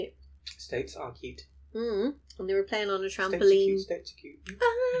Stoats are cute. And they were playing on a Stoats are trampoline. cute. Stoats are cute.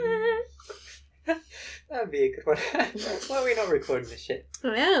 That'd be a good one. Why are we not recording this shit?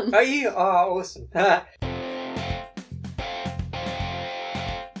 I am. Are you? Oh, awesome.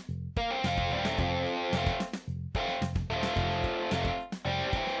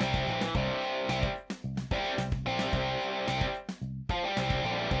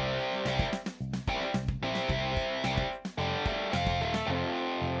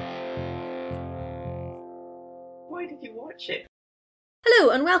 Why did you watch it?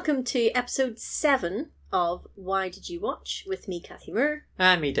 Hello and welcome to episode 7 of Why Did You Watch with me, Cathy Moore.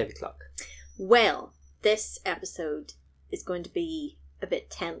 And me, David Clark. Well, this episode is going to be a bit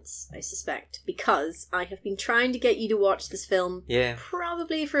tense, I suspect, because I have been trying to get you to watch this film Yeah.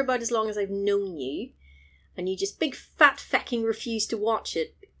 probably for about as long as I've known you, and you just big fat fecking refuse to watch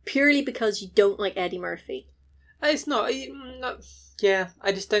it purely because you don't like Eddie Murphy. It's not. Yeah,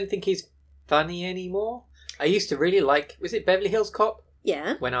 I just don't think he's funny anymore. I used to really like. Was it Beverly Hills Cop?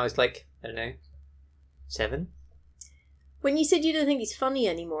 Yeah. When I was like, I don't know, 7? When you said you don't think he's funny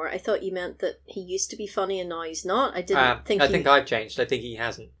anymore, I thought you meant that he used to be funny and now he's not. I didn't think I think I've changed. I think he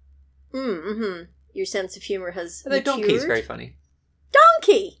hasn't. Your sense of humour has Although matured. Donkey's very funny.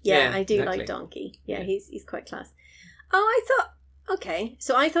 Donkey! Yeah, Yeah, I do exactly. like Donkey. Yeah, Yeah. he's quite class. Oh, I thought... Okay,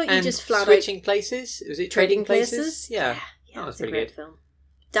 so I thought you And just flat Switching Places? Was it out... Trading Places? Yeah. Yeah, that was it's a pretty great good. film.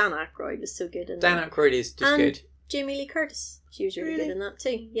 Dan Aykroyd was so good in Dan that. Aykroyd is just And good. Jamie Lee Curtis. She was really Really? good in that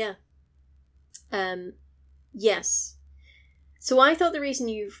too, yeah. Yes. So I thought the reason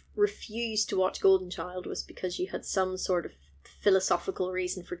you refused to watch Golden Child was because you had some sort of philosophical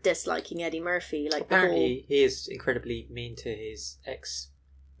reason for disliking Eddie Murphy, like Apparently, he is incredibly mean to his ex,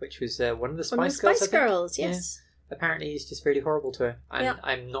 which was one of the the whole... Spice Girls. Spice I think. Girls, Yeah. yes. Apparently, he's just really horrible to her, and Yeah.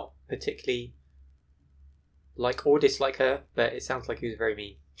 I'm not particularly like or dislike her, but it sounds like he was very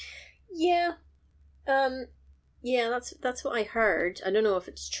mean. Yeah. Yeah, that's what I heard. I don't know if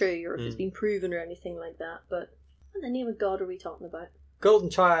it's true or if it's been proven or anything like that, but what the name of God are we talking about? Golden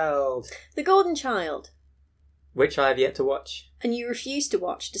Child, The Golden Child. which I have yet to watch. And you refuse to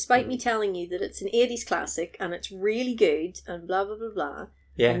watch, despite me telling you that it's an 80s classic and it's really good and blah blah blah blah.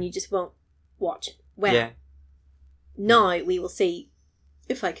 Yeah, And you just won't watch it. Well, yeah, now we will see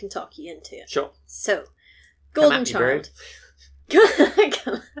if I can talk you into it. sure. So, Come Golden at me, Child.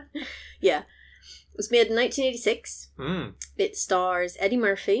 Yeah. It was made in 1986. Mm. It stars Eddie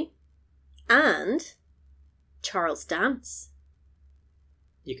Murphy and Charles Dance.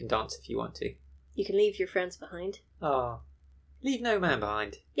 You can dance if you want to. You can leave your friends behind. Oh, leave no man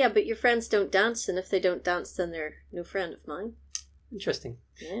behind. Yeah, but your friends don't dance, and if they don't dance, then they're no friend of mine. Interesting.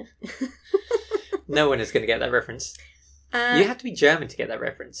 Yeah. No one is going to get that reference. Uh, You have to be German to get that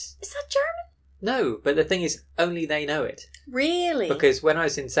reference. Is that German? No, but the thing is, only they know it. Really? Because when I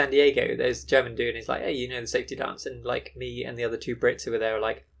was in San Diego, there's a German dude, and he's like, hey, you know the safety dance? And like me and the other 2 Brits who were there were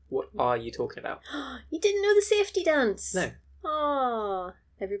like, what are you talking about? You didn't know the safety dance? No. Oh,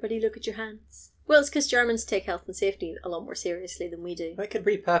 everybody look at your hands. Well, it's because Germans take health and safety a lot more seriously than we do. I could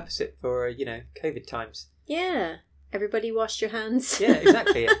repurpose it for, COVID times. Yeah. Everybody wash your hands. Yeah,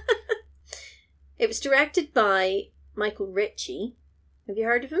 exactly. Yeah. It was directed by Michael Ritchie. Have you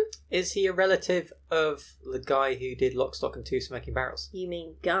heard of him? Is he a relative of the guy who did Lock, Stock and 2 Smoking Barrels? You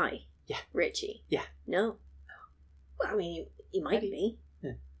mean Guy? Yeah. Ritchie? Yeah. No. Well, I mean, he might Maybe. be.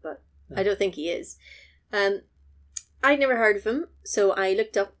 Yeah. But No. I don't think he is. I'd never heard of him, so I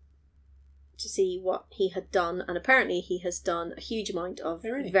looked up to see what he had done, and apparently he has done a huge amount of Oh,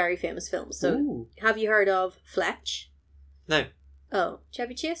 really? very famous films. So, Ooh. have you heard of Fletch? No. Oh,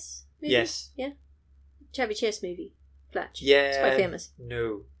 Chevy Chase movie? Yes. Yeah. Chevy Chase movie. Fletch. Yeah. It's quite famous.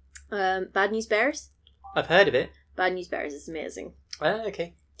 No. Bad News Bears? I've heard of it. Bad News Bears is amazing.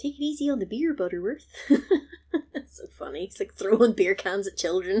 Okay. Take it easy on the beer, Butterworth. It's so funny. It's like throwing beer cans at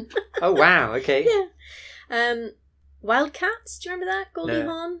children. Oh, wow. Okay. Yeah. Wildcats, do you remember that? Goldie No.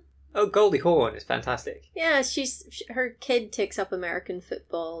 Hawn? Oh, Goldie Hawn is fantastic. Yeah, her kid takes up American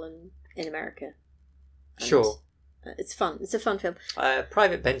football in America. And, Sure. It's fun. It's a fun film.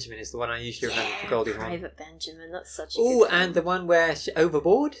 Private Benjamin is the one I usually remember for Goldie Hawn. Private Benjamin. That's such a Oh, good film. and the one where she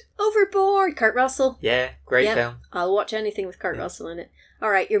overboard? Overboard, Kurt Russell. Yeah, great Yep. film. I'll watch anything with Kurt Yeah. Russell in it.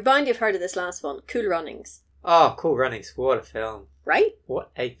 Alright, you're bound to have heard of this last one. Cool Runnings. Oh, Cool Runnings. What a film. Right?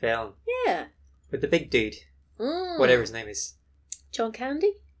 What a film. Yeah. With the big dude, Mm. whatever his name is. John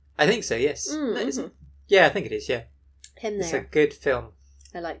Candy? I think so, yes. Mm, No, mhm. isn't- Yeah, I think it is, yeah. Him It's a there. good film.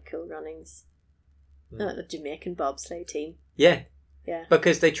 I like Cool Runnings. Mm. The Jamaican bobsleigh team. Yeah, Yeah.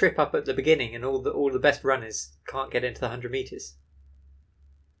 because they trip up at the beginning and all the best runners can't get into the 100 metres.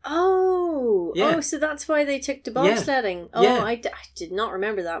 Oh, Yeah. so that's why they took to Yeah. bobsledding. Oh, Yeah. I did not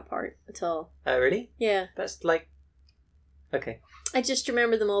remember that part at all. Oh, really? Yeah, That's like... Okay. I just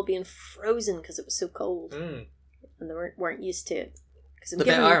remember them all being frozen because it was so cold Mm. and they weren't used to it. Because The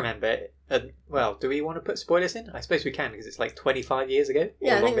bit I remember... well, do we want to put spoilers in? I suppose we can, because it's like 25 years ago.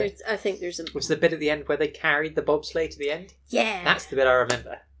 Yeah, or I longer. think there's a Was the bit at the end where they carried the bobsleigh to the end? yeah. That's the bit I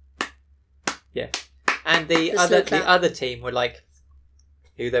remember. Yeah. And The slow clap. the other team were like...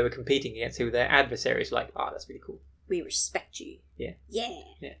 who they were competing against, who were their adversaries, were like, oh, that's really cool. We respect you. Yeah. Yeah.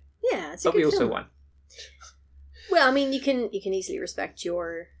 Yeah. Yeah. It's a But good we also film. won. Well, I mean, you can easily respect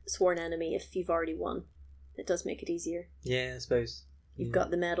your sworn enemy if you've already won. It does make it easier. Yeah, I suppose. You've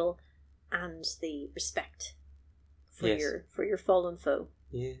got the medal and the respect for Yes. your fallen foe.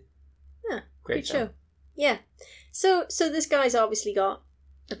 Yeah. Yeah, Great good film. show. Yeah. So this guy's obviously got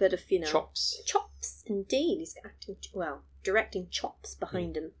a bit of, Chops. chops. Indeed, he's directing chops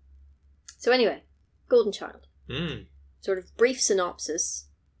behind him. So anyway, Golden Child. Mm. Sort of brief synopsis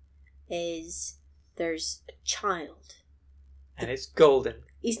is there's a child. And it's golden.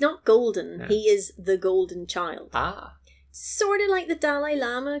 He's not golden. No. He is the golden child. Ah. Sort of like the Dalai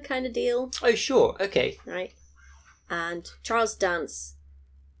Lama kind of deal, Oh, sure. Okay. right? And Charles Dance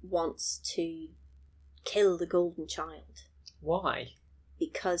wants to kill the golden child Why?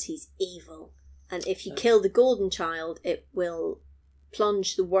 because he's evil. And if you kill the golden child, it will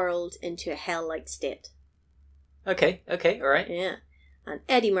plunge the world into a hell-like state. Okay. All right. Yeah. And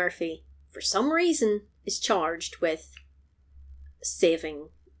Eddie Murphy, for some reason, is charged with saving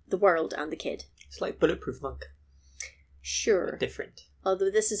the world and the kid. It's like Bulletproof Monk. Sure. But different.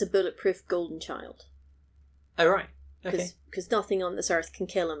 Although this is a bulletproof golden child. Oh, right. Okay. Because nothing on this earth can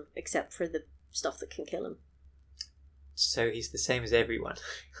kill him except for the stuff that can kill him. So he's the same as everyone.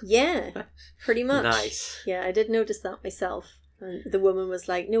 Yeah, pretty much. Nice. Yeah, I did notice that myself. And the woman was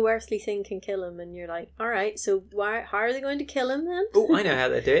like, no earthly thing can kill him. And you're like, alright, so how are they going to kill him then? Oh, I know how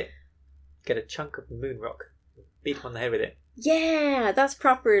they do it. Get a chunk of moon rock. Beat him on the head with it. Yeah, that's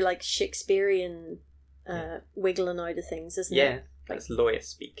proper, like, Shakespearean wiggling out of things, isn't Yeah. it? That's lawyer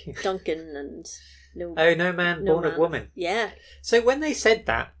speak. Duncan and no... Oh, no man no born man. of woman. Yeah. So when they said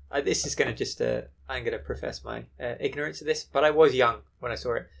that, this is going to just... I'm going to profess my ignorance of this, but I was young when I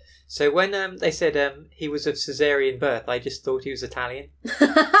saw it. So when they said he was of caesarean birth, I just thought he was Italian.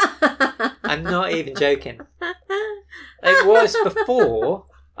 I'm not even joking. It was before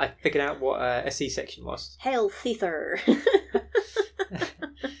I figured out what a C-section was. Hail Thither.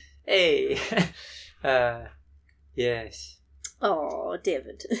 Hey! Yes. Oh,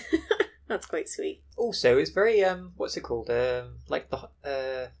 David. That's quite sweet. Also, it's very, what's it called? Like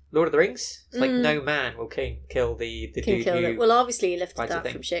the Lord of the Rings? It's like no man will kill the Can dude kill who... it. Well, obviously he lifted Right, I that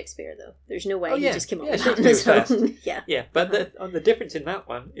think. from Shakespeare, though. There's no way Oh, he yeah. just came up Yeah, with that on Shakespeare his was own. first. Yeah. Yeah, but the difference in that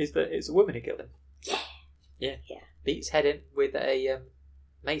one is that it's a woman who killed him. Yeah. Yeah. Yeah. Beat his head in with a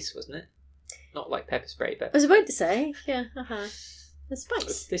mace, wasn't it? Not like pepper spray, I but... was about to say, yeah, the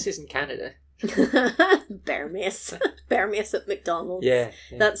spice. This isn't Canada. Bear mace. Bear mace at McDonald's. Yeah.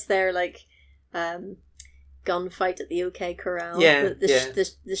 That's their, like, gunfight at the OK Corral. Yeah,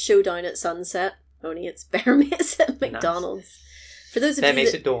 The showdown at sunset. Only it's bear mace at McDonald's. For those of Bear you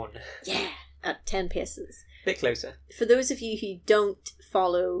mace that, at dawn. yeah, at 10 paces. Bit closer. For those of you who don't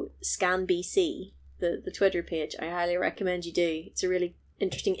follow ScanBC, the Twitter page, I highly recommend you do. It's a really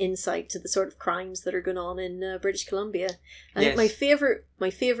interesting insight to the sort of crimes that are going on in British Columbia. I think my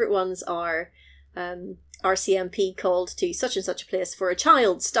favourite ones are RCMP called to such and such a place for a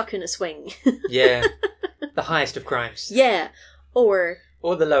child stuck in a swing. Yeah. The highest of crimes. Yeah. Or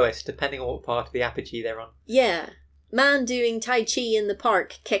the lowest, depending on what part of the apogee they're on. yeah. Man doing Tai Chi in the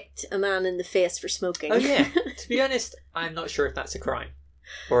park kicked a man in the face for smoking. Oh, yeah. To be honest, I'm not sure if that's a crime.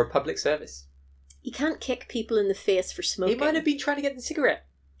 Or a public service. You can't kick people in the face for smoking. He might have been trying to get the cigarette.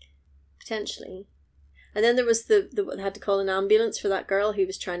 Potentially. And then there was the they had to call an ambulance for that girl who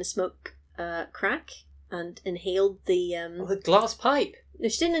was trying to smoke crack and inhaled the... The glass pipe. No,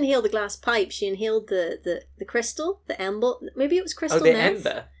 she didn't inhale the glass pipe. She inhaled the crystal, the emble. Maybe it was crystal the meth.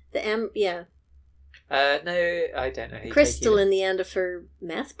 ember. Yeah. No, I don't know. How you Crystal take in the end of her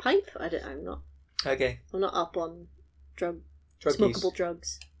meth pipe. I'm not it. Okay. up on Drug smokable use.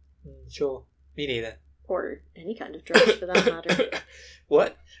 drugs. Sure. Me neither. Or any kind of drugs for that matter.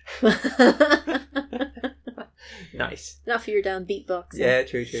 What? Nice. Enough of your damn beatboxing. Yeah,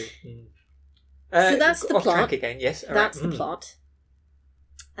 true. Mm. So that's the off plot. track again, yes. All That's right. the plot.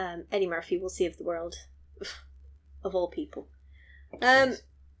 Eddie Murphy will save the world. Of all people. Yes.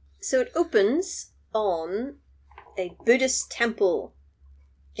 So it opens on a Buddhist temple.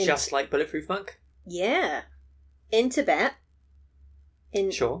 Just like Bulletproof Monk. Yeah. In Tibet.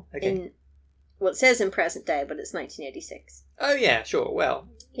 Sure. Okay. Well, it says in present day, but it's 1986. Oh yeah, sure. Well,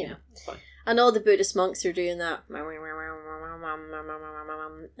 You know. it's fine. And all the Buddhist monks are doing that.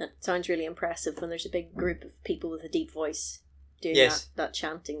 It sounds really impressive when there's a big group of people with a deep voice doing Yes. that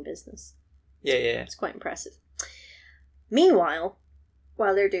chanting business. Yeah. It's quite impressive. Meanwhile,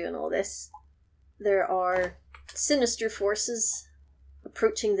 while they're doing all this, there are sinister forces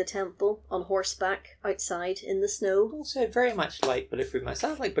approaching the temple on horseback outside in the snow. Also, very much like Bulletproof Monk.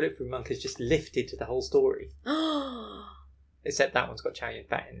 Sounds like Bulletproof Monk has just lifted the whole story. Oh, Except that one's got Chow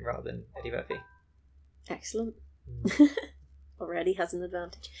Yun-Fat rather than Eddie Murphy. excellent. Mm. Already has an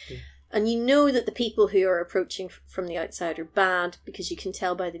advantage. Mm. And you know that the people who are approaching from the outside are bad because you can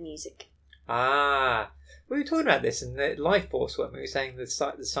tell by the music. Ah, we were talking about this in the Life Force one. We were saying the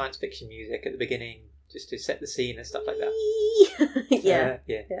science fiction music at the beginning, just to set the scene and stuff like that. Yeah.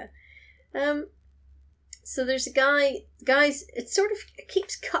 Yeah. So there's a guys, it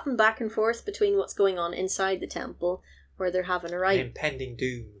keeps cutting back and forth between what's going on inside the temple, where they're having a An right. impending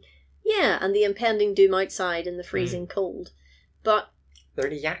doom. Yeah, and the impending doom outside in the freezing cold. But Are there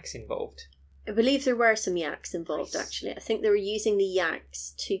any yaks involved? I believe there were some yaks involved, Nice. actually. I think they were using the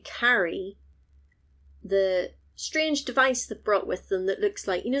yaks to carry the strange device they've brought with them that looks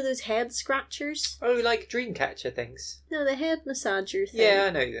like, you know those head scratchers? Oh, like Dreamcatcher things. No, the head massager thing. Yeah, I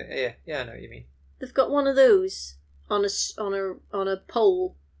know. Yeah, I know what you mean. They've got one of those on a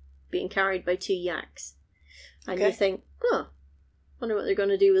pole being carried by two yaks. And Okay. you think, wonder what they're going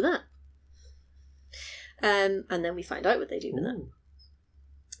to do with that. And then we find out what they do with that. Ooh.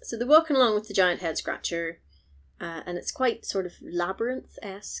 So they're walking along with the giant head scratcher, and it's quite sort of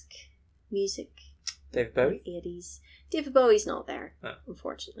labyrinth-esque music. David Bowie? 80s. David Bowie's not there, Oh.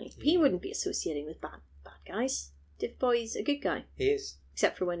 unfortunately. He wouldn't be associating with bad guys. David Bowie's a good guy, He is.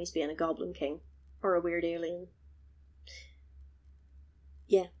 except for when he's being a goblin king or a weird alien.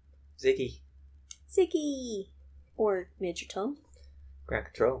 Yeah. Ziggy. Ziggy! Or Major Tom. Ground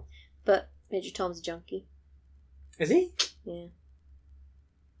Control. But Major Tom's a junkie. Is he? Yeah.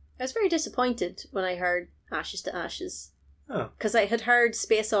 I was very disappointed when I heard Ashes to Ashes. Oh. Because I had heard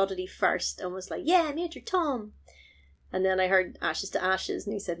Space Oddity first and was like, yeah, Major Tom. And then I heard Ashes to Ashes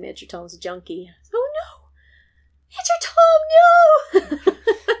and he said Major Tom's a junkie. Oh no! Major Tom, no!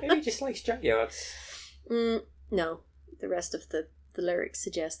 Maybe he just likes junkyards. No. The rest of the lyrics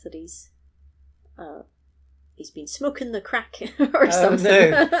suggest that he's been smoking the crack or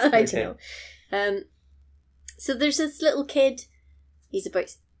something. No. I Okay. don't know. So there's this little kid. He's about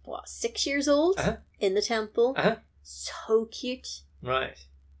 6 years old in the temple. So cute. Right.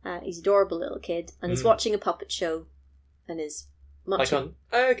 He's an adorable little kid, and he's watching a puppet show, and is much. Like on.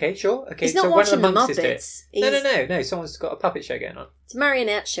 Oh, okay, sure. Okay, He's not so one of watching the the monks is doing it. Muppets. No. Someone's got a puppet show going on. It's a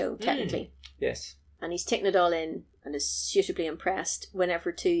marionette show, technically, Yes. and he's taking it all in, and is suitably impressed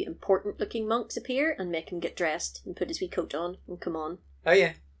whenever two important-looking monks appear and make him get dressed and put his wee coat on and come on. Oh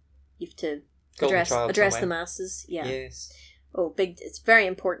yeah. You have to Golden address child the somewhere. masses. Yeah. Yes. Oh, big! It's a very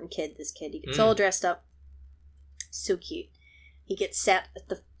important kid. This kid. He gets all dressed up. So cute. He gets set at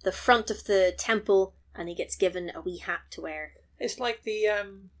the front of the temple, and he gets given a wee hat to wear. It's like the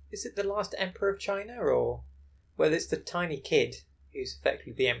is it the last emperor of China, or well, it's the tiny kid who's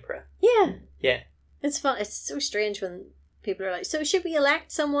effectively the emperor. Yeah. Yeah. It's fun. It's so strange when people are like, so should we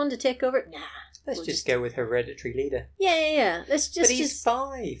elect someone to take over? Nah. Let's we'll just go with hereditary leader. Yeah. Let's just. But he's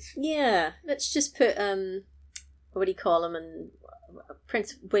 5. Yeah. Let's just put what do you call him, and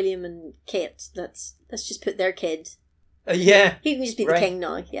Prince William and Kate. Let's just put their kid. Yeah. He can just be Right. the king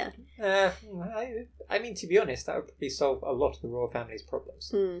now. Yeah. I mean, to be honest, that would probably solve a lot of the royal family's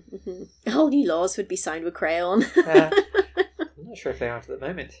problems. Mm-hmm. All new laws would be signed with crayon. I'm not sure if they are at the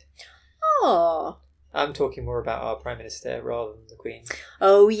moment. Oh. I'm talking more about our Prime Minister rather than the Queen.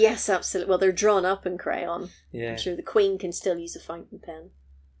 Oh yes, absolutely. Well, they're drawn up in crayon. Yeah. I'm sure the Queen can still use a fountain pen.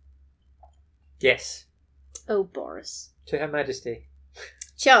 Yes. Oh, Boris. To Her Majesty.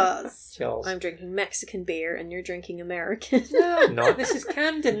 Charles. Charles. I'm drinking Mexican beer and you're drinking American. No, I'm not. This is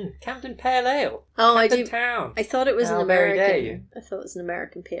Camden. Camden Pale Ale. Oh, I Camden do. Town. I thought it was How an very dare American. you. I thought it was an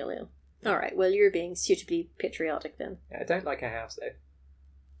American pale ale. All right. Well, you're being suitably patriotic then. Yeah, I don't like her house, though.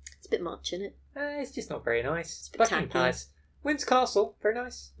 It's a bit much, isn't it? It's just not very nice. a bit Buckingham tacky. Palace. Windsor Castle. Very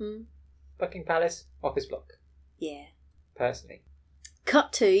nice. Hmm. Buckingham Palace. Office block. Yeah. Personally.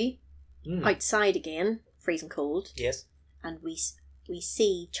 Cut to Mm. outside again, freezing cold, Yes. and we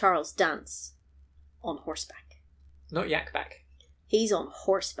see Charles dance on horseback. Not Yakback. He's on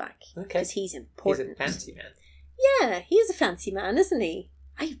horseback Okay. because he's He's important. a fancy man. Yeah, he is a fancy man, isn't he?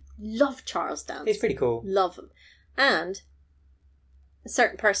 I love Charles dance. He's pretty cool. Love him. And a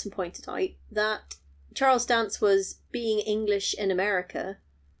certain person pointed out that Charles Dance was being English in America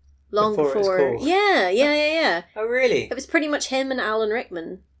long Before it was before. cool. Yeah. Oh, really? It was pretty much him and Alan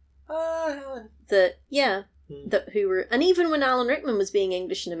Rickman Oh, who were, and even when Alan Rickman was being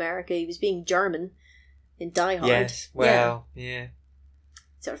English in America, he was being German in Die Hard. yes. Well, yeah.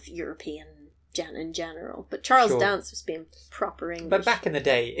 Sort of European in general, but Charles Sure. Dance was being proper English. But back in the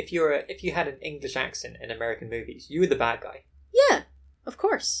day, if you had an English accent in American movies, you were the bad guy. Yeah, of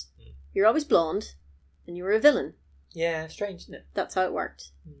course. Mm. You're always blonde, and you were a villain. Yeah, strange, isn't it? That's how it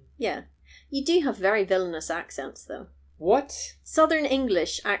worked. Mm. Yeah. You do have very villainous accents, though. What? Southern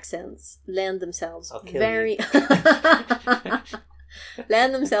English accents lend themselves I'll kill very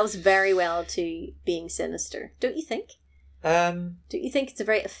lend themselves very well to being sinister, don't you think? Don't you think it's a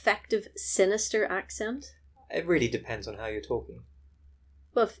very effective sinister accent? It really depends on how you're talking.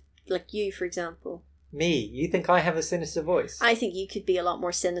 Well, like you, for example. Me? You think I have a sinister voice? I think you could be a lot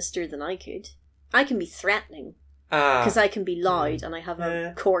more sinister than I could. I can be threatening Ah, because I can be loud and I have a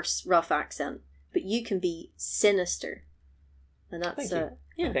Yeah. coarse, rough accent. But you can be sinister, and that's Thank you.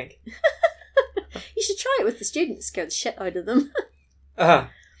 yeah. I think. You should try it with the students. Scare the shit out of them.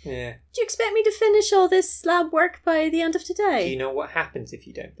 Ah, yeah. Do you expect me to finish all this lab work by the end of today? Do you know what happens if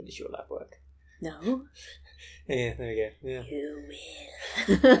you don't finish your lab work? No. Yeah, there we go. Yeah, You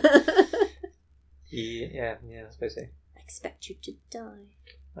will. yeah, I suppose so. I expect you to die.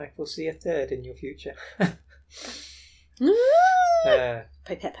 I foresee a third in your future. Pipette,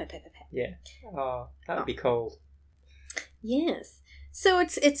 pipette, pipette. Yeah. Oh, that would be cold. Yes. So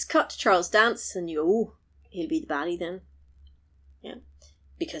it's cut to Charles Dance, and he'll be the baddie then. Yeah.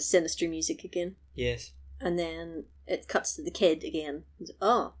 Because sinister music again. Yes. And then it cuts to the kid again.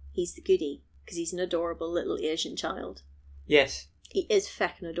 Oh, he's the goodie, because he's an adorable little Asian child. Yes. He is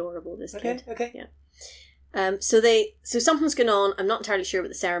feckin' adorable, this kid. Okay. Yeah. So something's going on. I'm not entirely sure what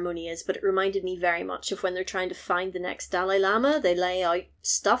the ceremony is, but it reminded me very much of when they're trying to find the next Dalai Lama. They lay out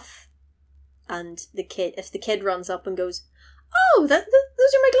stuff, and if the kid runs up and goes, "Oh, those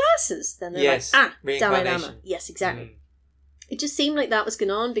are my glasses," then they're Yes, like, Dalai reincarnation. Lama. Yes, exactly. Mm. It just seemed like that was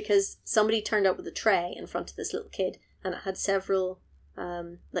going on because somebody turned up with a tray in front of this little kid, and it had several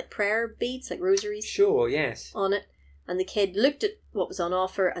like prayer beads, like rosaries, Sure, yes. on it. And the kid looked at what was on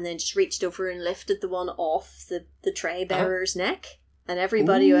offer and then just reached over and lifted the one off the tray bearer's neck. And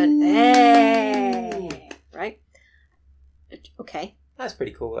everybody went, "Hey!" Right? Okay. That's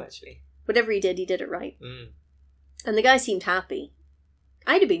pretty cool, actually. Whatever he did it right. Mm. And the guy seemed happy.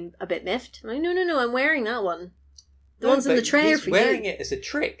 I'd have been a bit miffed. I'm like, no, I'm wearing that one. The ones in the tray are for he's wearing you. it as a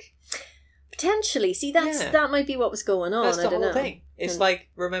trick. Potentially. See, Yeah. that might be what was going on. That's the I don't whole know. thing. It's Mm. like,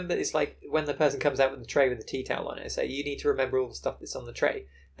 remember, it's like when the person comes out with the tray with the tea towel on it and say, you need to remember all the stuff that's on the tray.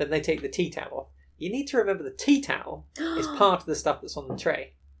 Then they take the tea towel off. You need to remember the tea towel is part of the stuff that's on the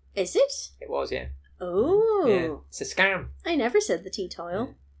tray. Is it? It was, yeah. Oh. Yeah. It's a scam. I never said the tea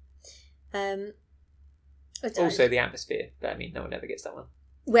towel. But Also the atmosphere. But I mean, no one ever gets that one.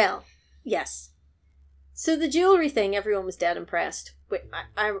 well, yes. So the jewellery thing, everyone was dead impressed.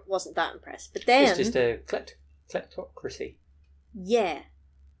 I wasn't that impressed. But then... It's just a kleptocracy. Yeah.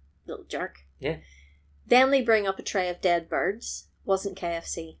 Little jerk. Yeah. Then they bring up a tray of dead birds. Wasn't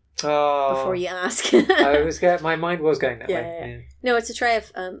KFC. Oh. Before you ask. My mind was going that Yeah, way. No, it's a tray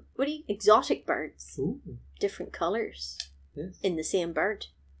of, exotic birds. Ooh. Different colours. Yes. In the same bird.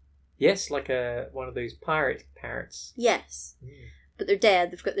 Yes, like one of those pirate parrots. Yes. Mm. But they're dead.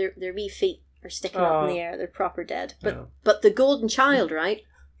 They've got their wee feet are sticking up in Oh. the air. They're proper dead. But Oh. but the golden child, right?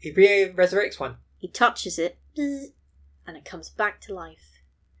 He resurrects one. He touches it, and it comes back to life.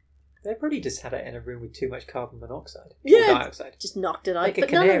 They probably just had it in a room with too much carbon monoxide. Yeah. Or dioxide. Just knocked it out. Like a but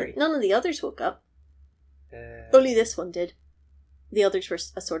canary. none of the others woke up. Only this one did. The others were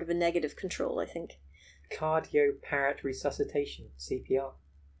a sort of a negative control, I think. Cardio parrot resuscitation, CPR.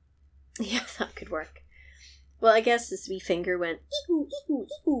 Yeah, that could work. Well, I guess this wee finger went ee-oo, ee-oo,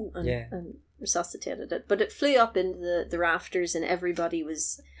 ee-oo, and resuscitated it. But it flew up into the rafters, and everybody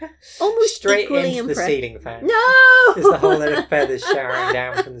was almost Straight equally into the impressed. ceiling fan. No! There's a whole lot of feathers showering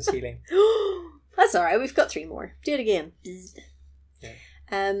down from the ceiling. That's alright, we've got 3 more. Do it again.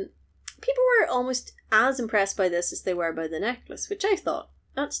 Yeah. People were almost as impressed by this as they were by the necklace, which I thought,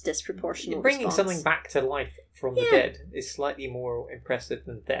 that's disproportionate. Bringing response. something back to life from the Yeah. dead is slightly more impressive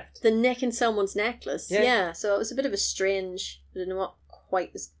than theft. The nick in someone's necklace. Yeah. Yeah, so it was a bit of a strange, I don't know what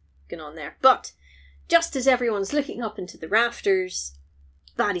quite was going on there. But, just as everyone's looking up into the rafters,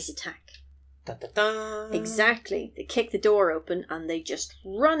 baddies attack. Da, da, da. Exactly. They kick the door open and they just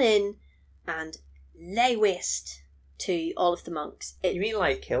run in and lay waste to all of the monks. You mean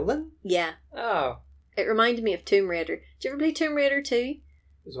like kill them? Yeah. Oh. It reminded me of Tomb Raider. Did you ever play Tomb Raider 2?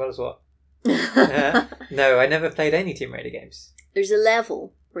 As well as what? No, I never played any Tomb Raider games. There's a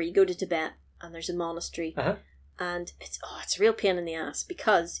level where you go to Tibet and there's a monastery. Uh-huh. And it's a real pain in the ass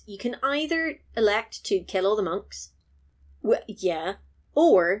because you can either elect to kill all the monks,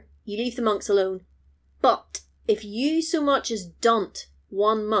 or you leave the monks alone. But if you so much as daunt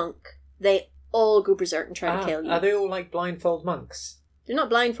one monk, they all go berserk and try to kill you. Are they all like blindfold monks? They're not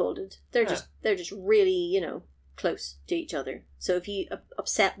blindfolded. They're just really, close to each other. So if you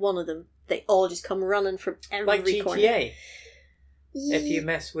upset one of them, they all just come running from every like GTA. corner. If you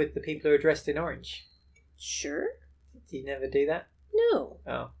mess with the people who are dressed in orange. Sure. Do you never do that? No.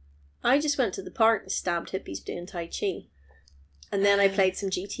 Oh. I just went to the park and stabbed hippies doing Tai Chi. And then I played some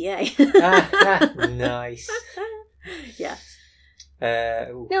GTA. Nice. Yeah.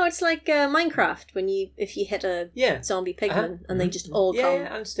 No, it's like Minecraft when if you hit a zombie pigman and they just all come.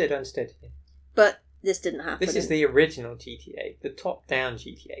 Yeah, understood. But this didn't happen. This is the original GTA, the top-down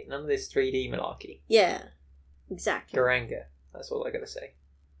GTA. None of this 3D malarkey. Yeah, exactly. Garanga. That's all I gotta say.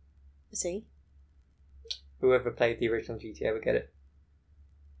 See? Whoever played the original GTA would get it.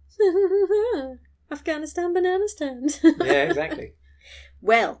 Afghanistan banana stand. Yeah, exactly.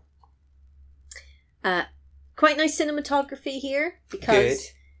 Well, quite nice cinematography here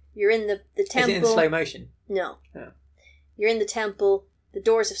because you're in the temple. Is it in slow motion? No. Oh. You're in the temple, the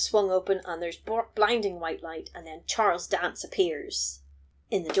doors have swung open and there's blinding white light, and then Charles Dance appears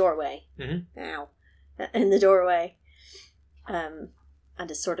in the doorway. Mm-hmm. Now, in the doorway. And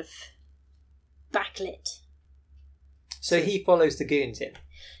is sort of backlit. So he follows the goons in?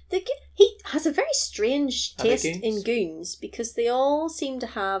 He has a very strange taste goons? in goons because they all seem to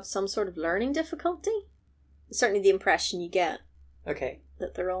have some sort of learning difficulty. Certainly the impression you get. Okay.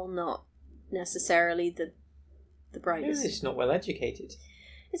 That they're all not necessarily the brightest. They're just not well educated.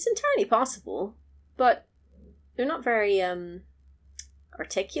 It's entirely possible, but they're not very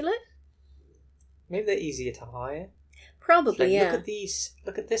articulate. Maybe they're easier to hire. Probably, like, yeah.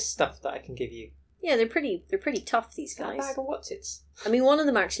 Look at this stuff that I can give you. Yeah, they're pretty tough, these guys. A bag of what's-its. I mean, one of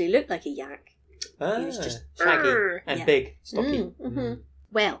them actually looked like a yak. He was just shaggy and big, stocky. Mm-hmm.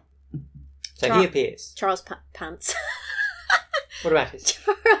 Well, so he appears. Charles Pants. What about it?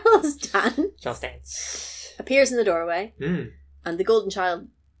 Charles Dance appears in the doorway, and the golden child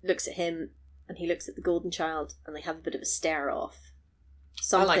looks at him, and he looks at the golden child, and they have a bit of a stare off.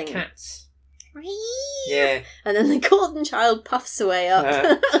 I like cats. Yeah. And then the golden child puffs away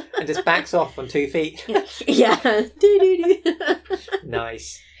up. And just backs off on 2 feet. Yeah.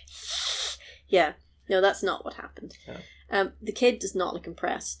 Nice. Yeah. No, that's not what happened. Oh. The kid does not look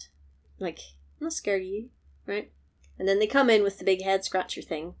impressed. Like, I'm not scared of you, right? And then they come in with the big head scratcher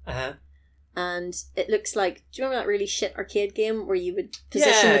thing. Uh-huh. And it looks like, do you remember that really shit arcade game where you would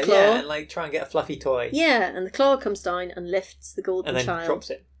position the claw? Yeah, and like try and get a fluffy toy. Yeah, and the claw comes down and lifts the golden child. And then drops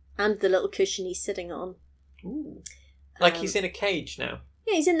it. And the little cushion he's sitting on. Ooh. Like he's in a cage now.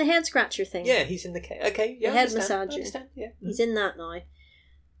 Yeah, he's in the head scratcher thing. Yeah, he's in the cage. Okay, yeah, the head massager. Yeah. He's in that now.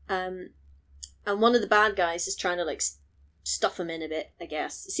 And one of the bad guys is trying to like stuff him in a bit, I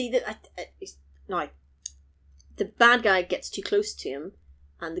guess. See, now, the bad guy gets too close to him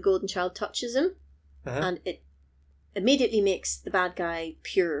and the golden child touches him. And it immediately makes the bad guy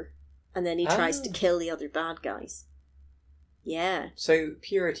pure. And then he tries to kill the other bad guys. Yeah. So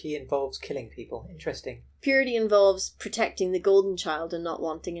purity involves killing people. Interesting. Purity involves protecting the golden child and not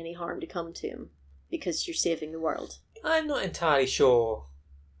wanting any harm to come to him because you're saving the world. I'm not entirely sure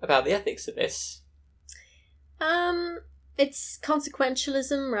about the ethics of this. It's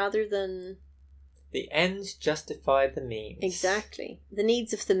consequentialism rather than... The ends justify the means. Exactly. The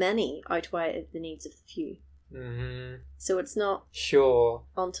needs of the many outweigh the needs of the few. Mm-hmm. So it's not... Sure.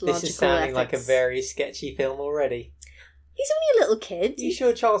 Ontological This is sounding ethics. like a very sketchy film already. He's only a little kid. Are you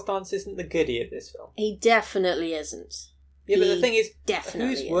sure Charles Dance isn't the goodie of this film? He definitely isn't. Yeah, but the thing is,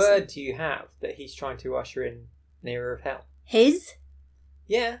 definitely whose word do you have that he's trying to usher in an era of hell? His?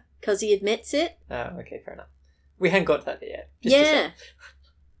 Yeah. Because he admits it? Oh, okay, fair enough. We haven't got to that bit yet. Yeah.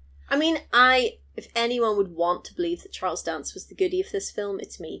 I mean, if anyone would want to believe that Charles Dance was the goodie of this film,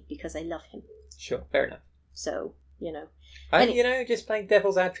 it's me, because I love him. Sure, fair enough. So, You know, just playing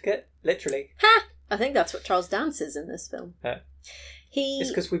devil's advocate, literally. Ha! I think that's what Charles Dance is in this film. It's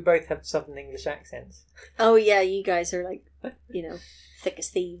because we both have Southern English accents. Oh yeah, you guys are like, thick as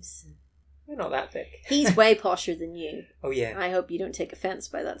thieves. We're not that thick. He's way posher than you. Oh yeah. I hope you don't take offence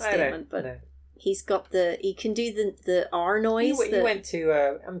by that statement, but no. He's got he can do the R noise. He went to,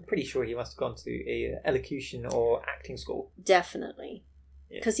 I'm pretty sure he must have gone to a elocution or acting school. Definitely.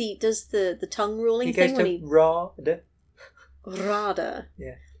 Because he does the tongue rolling he thing goes to RADA. RADA.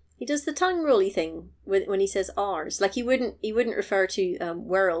 Yeah. He does the tongue rolly thing when he says ours. Like he wouldn't refer to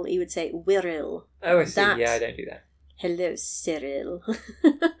Wirral. He would say Wirral. Oh, I see. That. Yeah, I don't do that. Hello, Cyril.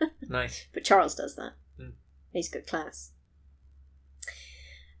 Nice. But Charles does that. Mm. He's good class.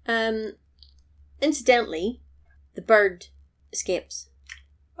 Incidentally, the bird escapes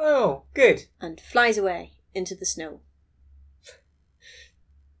Oh, good. and flies away into the snow.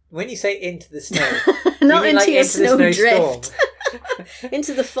 When you say into the snow, Not you mean into a into snow the drift. snowstorm?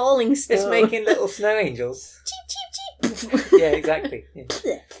 Into the falling snow. It's making little snow angels. Cheep, cheep, cheep. Yeah, exactly.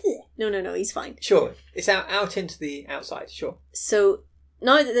 Yeah. No, he's fine. Sure. It's out into the outside, sure. So,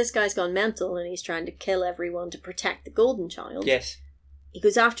 now that this guy's gone mental and he's trying to kill everyone to protect the golden child, Yes. he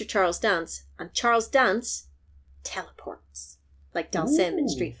goes after Charles Dance, and Charles Dance teleports. Like Dhalsim in Ooh.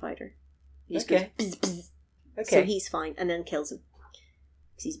 Street Fighter. He just Okay. goes bzz, bzz. Okay. So he's fine, and then kills him.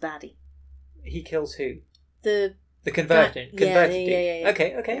 Because he's baddie. He kills who? The The converted. Yeah, Converted yeah, dude. yeah, yeah.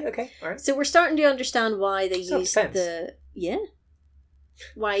 Okay. All right. So we're starting to understand why they Makes used sense. the... Yeah.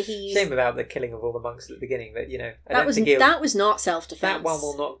 Why he used... Shame about the killing of all the monks at the beginning, but I that don't was think that was not self-defense. that one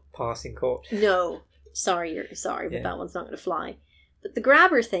will not pass in court. No. Sorry, but Yeah. that one's not going to fly. But the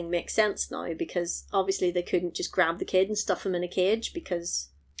grabber thing makes sense now, because obviously they couldn't just grab the kid and stuff him in a cage, because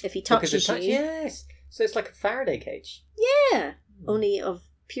if he touches Because of you... yes. So it's like a Faraday cage. Yeah. Only of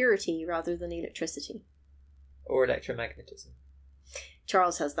purity rather than electricity. Or electromagnetism.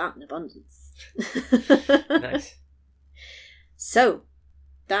 Charles has that in abundance. Nice. So,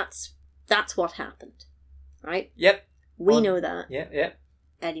 that's what happened, right? Yep. We On- know that. Yeah.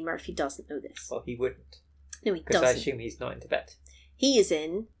 Eddie Murphy doesn't know this. Well, he wouldn't. No, he Because I doesn't. assume he's not in Tibet. He is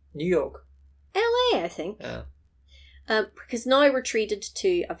in New York. LA, I think. Oh. Because now we're treated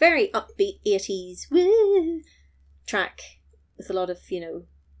to a very upbeat 80s woo track with a lot of,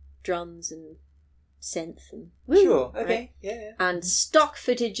 drums and synth and woo. Sure. Okay. right? Yeah. And stock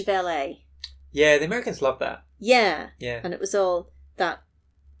footage of LA. Yeah, the Americans love that. Yeah. Yeah. And it was all that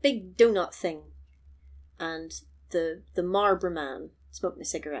big donut thing. And the Marlboro man smoking a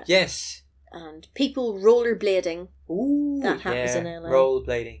cigarette. Yes. And people rollerblading. Ooh. That happens yeah. in LA.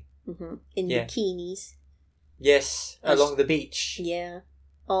 Rollerblading. In Yeah. bikinis. Yes. As- Along the beach. Yeah.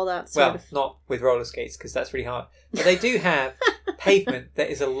 All that sort Well, of... not with roller skates because that's really hard. But they do have pavement that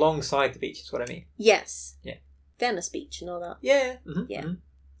is alongside the beach, is what I mean. Yes. Yeah. Venice Beach and all that. Yeah. Yeah.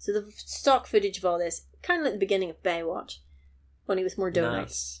 So the stock footage of all this, kind of like the beginning of Baywatch, only with more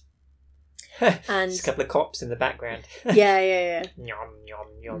donuts. Nice. And Just a couple of cops in the background. yeah. Yum, yum,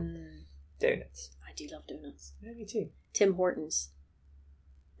 yum. Mm, Donuts. I do love donuts. Yeah, me too. Tim Hortons.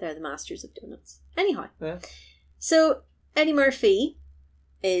 They're the masters of donuts. Anyhow. Yeah. So Eddie Murphy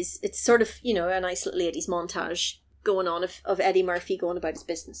it's sort of, a nice little 80s montage going on of Eddie Murphy going about his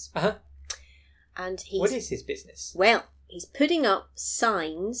business. Uh-huh. And he's... What is his business? Well, he's putting up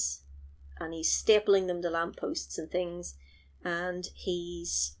signs and he's stapling them to lampposts and things, and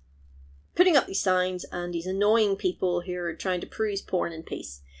he's putting up these signs and he's annoying people who are trying to peruse porn in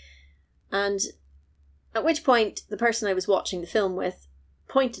peace. And at which point the person I was watching the film with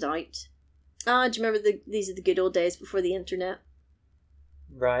pointed out, do you remember these are the good old days before the internet?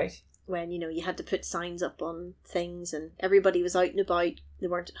 Right. When, you had to put signs up on things and everybody was out and about, they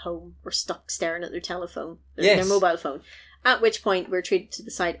weren't at home or stuck staring at their telephone, their mobile phone. At which point we're treated to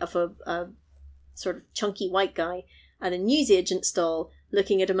the sight of a sort of chunky white guy at a newsagent stall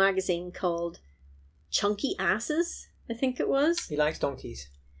looking at a magazine called Chunky Asses, I think it was. He likes donkeys.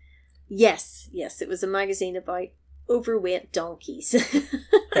 Yes, it was a magazine about overweight donkeys.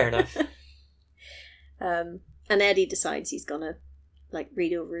 Fair enough. And Eddie decides he's gonna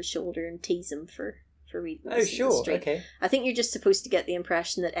read over his shoulder and tease him for reading this. Oh, in the sure. street. Okay. I think you're just supposed to get the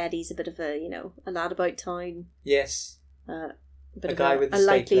impression that Eddie's a bit of a lad about town. Yes. A guy with a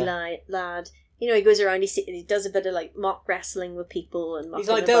likely stapler. lad. He goes around. He does a bit of mock wrestling with people and. He's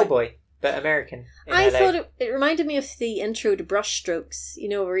like mucking about. Del Boy, but American. In I LA. thought it reminded me of the intro to Brushstrokes.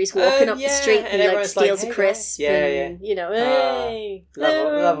 Where he's walking up the street and he everyone's steals like, a "Hey, crisp. guys." and, hey,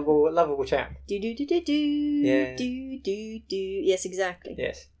 Lovable chap. do Yeah. do. Yes, exactly.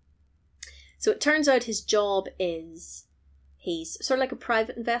 Yes. So it turns out his job is he's sort of like a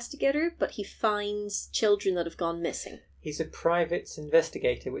private investigator, but he finds children that have gone missing. He's a private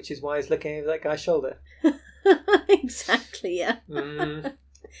investigator, which is why he's looking over that guy's shoulder. Exactly, yeah. Mm, Not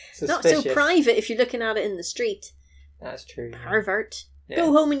suspicious. so private if you're looking at it in the street. That's true. Yeah. Pervert. Yeah.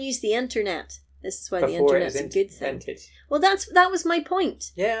 Go home and use the internet. This is why the Before it internet's was a good thing. invented. Well, that was my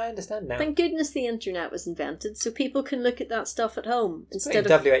point. Yeah, I understand now. Thank goodness the internet was invented so people can look at that stuff at home instead of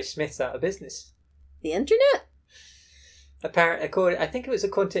W.H. Smith's out of business. the internet. Apparently, I think it was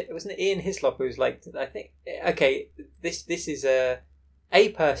according to, wasn't it Ian Hislop who was like, I think, okay, this is a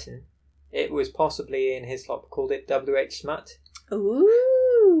person, it was possibly in Hislop, called it W.H. Smut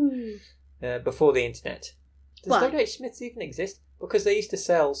Ooh. before the internet. Does Why? W.H. Smiths even exist? Because they used to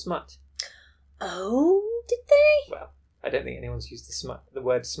sell smut. Oh, did they? Well, I don't think anyone's used the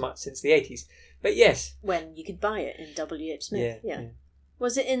word smut since the 80s. But yes. When you could buy it in W.H. Smith. Yeah.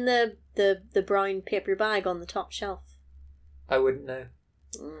 Was it in the brown paper bag on the top shelf? I wouldn't know.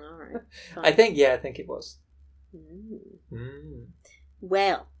 All right. I think it was.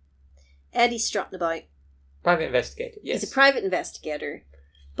 Well, Eddie's strutting about. Private investigator, yes. He's a private investigator,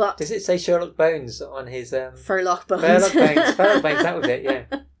 but Does it say Sherlock Bones on his... Furlock Bones. Furlock Bones, that was it, yeah.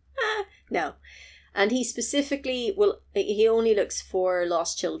 No. And he specifically, he only looks for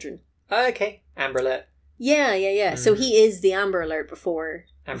lost children. Oh, okay. Amber Alert. Yeah. So he is the Amber Alert before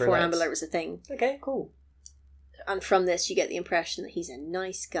Amber Amber Alerts. Alert was a thing. Okay, cool. And from this, you get the impression that he's a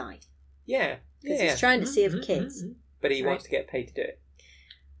nice guy. Yeah. Because he's trying to save kids. But he Right. wants to get paid to do it.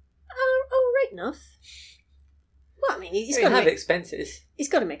 Oh, right enough. Well, I mean, he's He got to have make, expenses. he's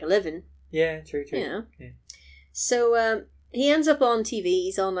got to make a living. Yeah, true. You know. Yeah. So he ends up on TV.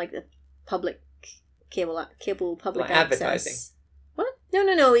 He's on like the public cable public Like access. advertising. What?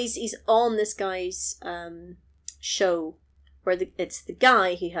 No. He's on this guy's show where it's the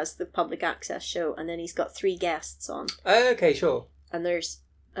guy who has the public access show, and then he's got 3 guests on. Oh, okay, sure. And there's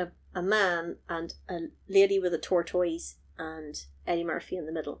a man and a lady with a tortoise and Eddie Murphy in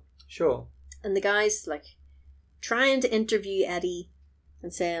the middle. Sure. And the guy's like trying to interview Eddie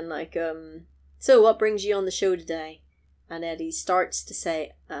and saying like, so what brings you on the show today? And Eddie starts to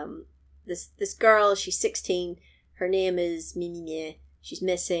say, this girl, she's 16, her name is Mimine, she's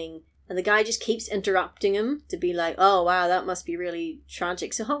missing. And the guy just keeps interrupting him to be like, oh wow, that must be really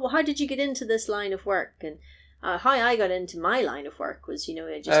tragic. So how did you get into this line of work? And how I got into my line of work was,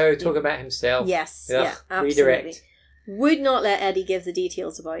 Talk about himself. Yes, Ugh, yeah, absolutely. Redirect. Would not let Eddie give the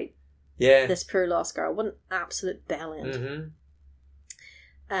details about Yeah. this poor lost girl. What an absolute bellend.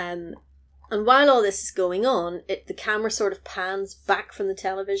 Mm-hmm. And while all this is going on, the camera sort of pans back from the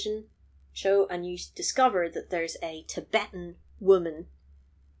television show, and you discover that there's a Tibetan woman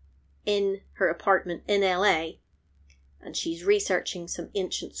in her apartment in LA, and she's researching some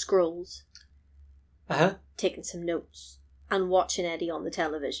ancient scrolls, taking some notes, and watching Eddie on the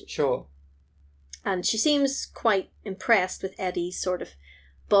television. Sure. And she seems quite impressed with Eddie's sort of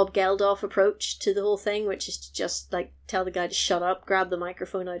Bob Geldof approach to the whole thing, which is to just like tell the guy to shut up, grab the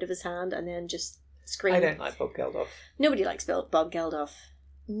microphone out of his hand, and then just scream. I don't like Bob Geldof. Nobody likes Bob Geldof.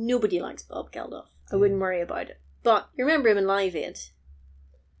 Nobody likes Bob Geldof. I wouldn't worry about it. But you remember him in Live Aid?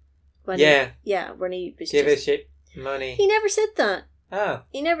 When he was Give us shit money. He never said that. Oh.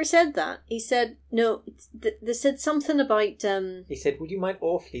 He never said that. He said, no, they said something about... He said, would you mind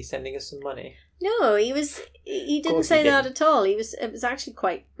awfully sending us some money? No, he didn't say that at all. It was actually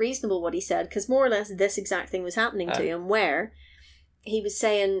quite reasonable what he said, because more or less this exact thing was happening to him, where he was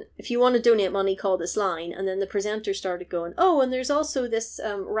saying, if you want to donate money, call this line, and then the presenter started going, oh, and there's also this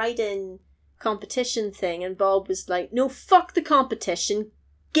write-in competition thing, and Bob was like, no, fuck the competition,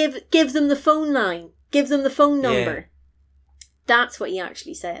 give them the phone line, give them the phone number. Yeah. That's what he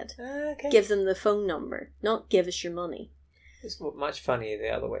actually said. Okay. Give them the phone number, not give us your money. It's much funnier the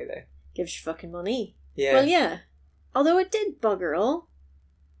other way, though. Give us your fucking money. Yeah. Well, yeah. Although it did bugger all.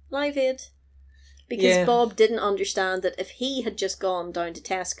 Live Aid. Because Bob didn't understand that if he had just gone down to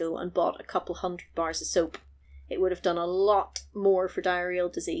Tesco and bought a couple 100 bars of soap, it would have done a lot more for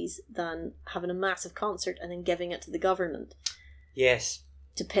diarrheal disease than having a massive concert and then giving it to the government. Yes.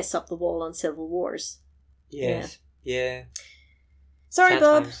 To piss up the wall on civil wars. Yes. Yeah. Sorry, Sad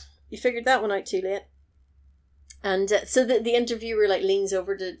Bob. times. You figured that one out too late. And so the interviewer leans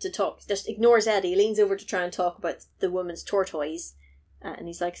over to talk, just ignores Eddie, leans over to try and talk about the woman's tortoise. And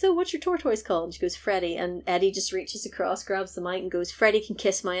he's like, so what's your tortoise called? And she goes, Freddie. And Eddie just reaches across, grabs the mic and goes, Freddie can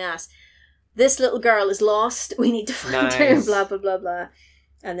kiss my ass. This little girl is lost. We need to find her. Blah, blah, blah, blah.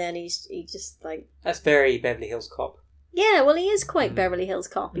 And then he just like... That's very Beverly Hills Cop. Yeah, well, he is quite Beverly Hills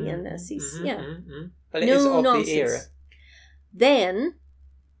Cop-y in this. He's, But it is of nonsense. the era. Then...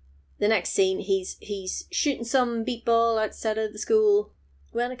 the next scene, he's shooting some beatball outside of the school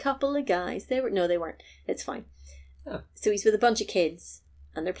when a couple of guys, they weren't. It's fine. Oh. So he's with a bunch of kids,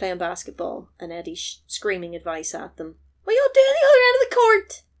 and they're playing basketball, and Eddie's screaming advice at them. What are you doing at the other end of the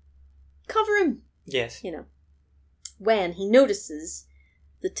court? Cover him. Yes. When he notices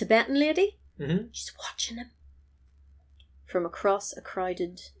the Tibetan lady, she's watching him from across a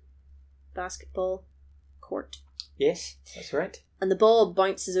crowded basketball court. Yes, that's right. And the ball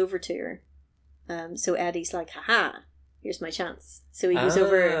bounces over to her. So Eddie's like, haha, here's my chance. So he goes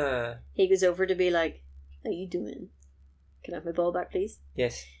over to be like, how you doing? can I have my ball back, please?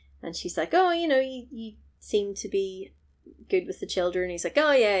 Yes. And she's like, oh, you seem to be good with the children. And he's like,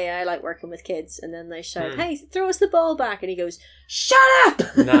 oh, yeah, I like working with kids. And then they shout, hey, throw us the ball back. And he goes, shut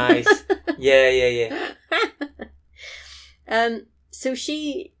up! Nice. Yeah. So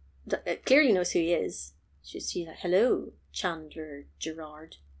she clearly knows who he is. She's like, hello, Chandler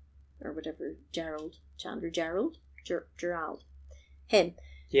Gerard. Or whatever, Gerald. Chandler Gerald? Gerald. Him.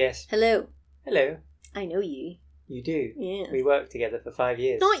 Yes. Hello. Hello. I know you. You do. Yeah. We worked together for 5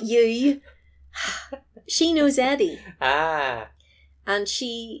 years. Not you. She knows Eddie. Ah. And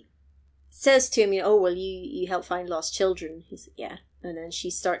she says to him, oh, well, you help find lost children. He's like, yeah. And then she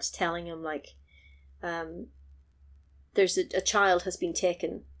starts telling him, like, there's a child has been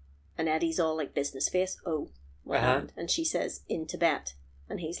taken. And Eddie's all like business face. Oh, what happened? And she says, in Tibet.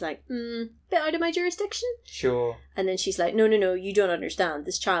 And he's like, bit out of my jurisdiction? Sure. And then she's like, no, you don't understand.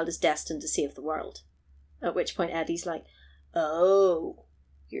 This child is destined to save the world. At which point Eddie's like, oh,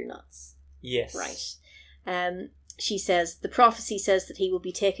 you're nuts. Yes. Right. She says, the prophecy says that he will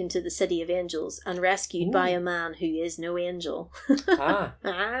be taken to the city of angels and rescued by a man who is no angel. Ah.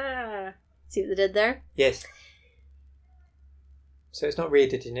 See what they did there? Yes. So it's not Rio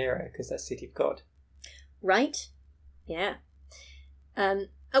de Janeiro, because that's City of God. Right. Yeah.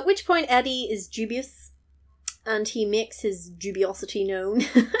 At which point Eddie is dubious, and he makes his dubiosity known.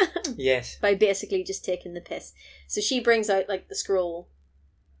 Yes. By basically just taking the piss. So she brings out, like, the scroll,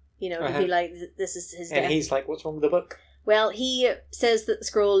 to be like, this is his death. And he's like, what's wrong with the book? Well, he says that the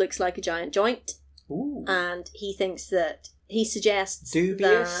scroll looks like a giant joint. Ooh. And he thinks that, he suggests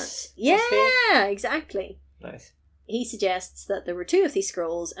Dubious? that... Yeah, exactly. Nice. He suggests that there were 2 of these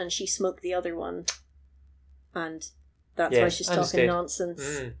scrolls, and she smoked the other one. And... That's why she's talking nonsense.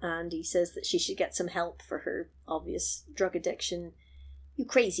 And he says that she should get some help for her obvious drug addiction. You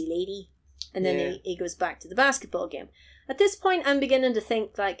crazy lady. And then he goes back to the basketball game. At this point, I'm beginning to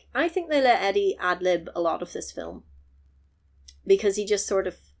think, like, I think they let Eddie ad-lib a lot of this film. Because he just sort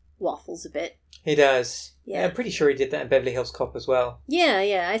of waffles a bit. He does. Yeah. I'm pretty sure he did that in Beverly Hills Cop as well.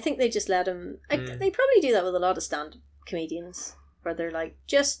 Yeah. I think they just let him... They probably do that with a lot of stand-up comedians. Where they're like,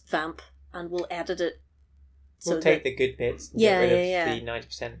 just vamp and we'll edit it. We'll take the good bits and get rid of the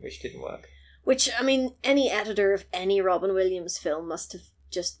 90% which didn't work. Which, I mean, any editor of any Robin Williams film must have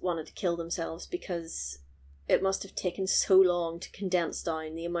just wanted to kill themselves because it must have taken so long to condense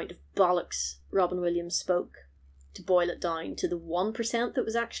down the amount of bollocks Robin Williams spoke to boil it down to the 1% that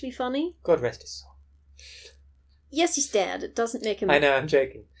was actually funny. God rest his soul. Yes, he's dead. It doesn't make him... I know, I'm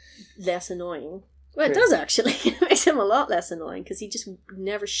joking. ...less annoying. Well, it does actually. It makes him a lot less annoying because he just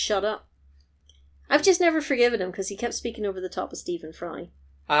never shut up. I've just never forgiven him because he kept speaking over the top of Stephen Fry.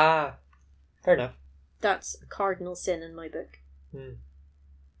 Ah, fair enough. That's a cardinal sin in my book.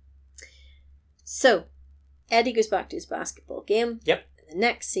 So, Eddie goes back to his basketball game. Yep. In the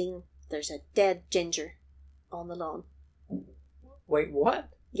next scene, there's a dead ginger on the lawn. Wait,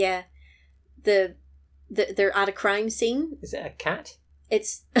 what? Yeah. They're at a crime scene. Is it a cat?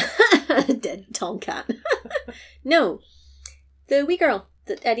 It's a dead tomcat. No. The wee girl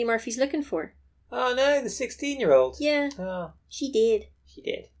that Eddie Murphy's looking for. Oh no, the 16-year-old. Yeah. Oh. She did.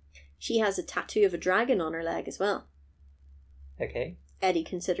 She has a tattoo of a dragon on her leg as well. Okay. Eddie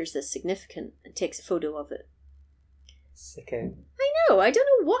considers this significant and takes a photo of it. Sicko. I know. I don't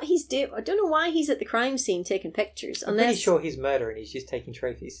know what he's doing. I don't know why he's at the crime scene taking pictures. I'm pretty sure he's murdering. He's just taking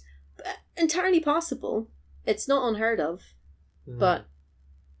trophies. Entirely possible. It's not unheard of. But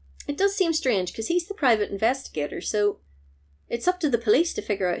it does seem strange because he's the private investigator, so it's up to the police to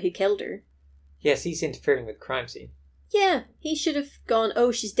figure out who killed her. Yes, he's interfering with the crime scene. Yeah, he should have gone,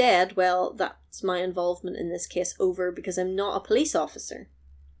 oh, she's dead. Well, that's my involvement in this case over because I'm not a police officer.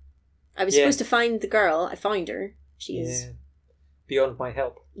 I was supposed to find the girl. I found her. She is... beyond my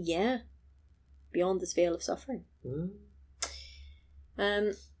help. Yeah. Beyond this veil of suffering.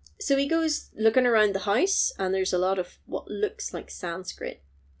 So he goes looking around the house and there's a lot of what looks like Sanskrit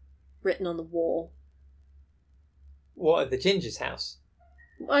written on the wall. What, at the Ginger's house?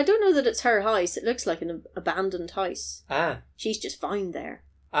 I don't know that it's her house. It looks like an abandoned house. Ah. She's just found there.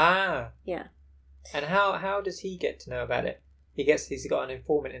 Ah. Yeah. And how does he get to know about it? He's got an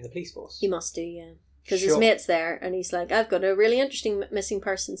informant in the police force. He must do, yeah. Because his mate's there and he's like, I've got a really interesting missing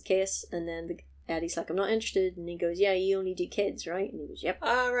persons case. And then Eddie's like, I'm not interested. And he goes, yeah, you only do kids, right? And he goes, yep.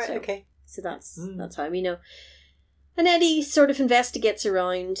 Ah, right, so, okay. So that's how we know. And Eddie sort of investigates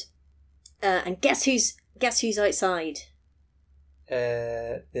around. And guess who's outside?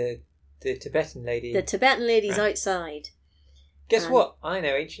 The Tibetan lady. The Tibetan lady's outside. Guess what? I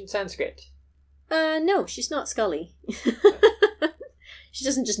know ancient Sanskrit. No, she's not Scully. She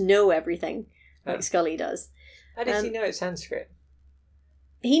doesn't just know everything like Scully does. How does he know it's Sanskrit?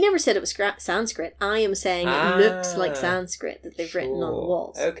 He never said it was Sanskrit. I am saying it looks like Sanskrit that they've written on the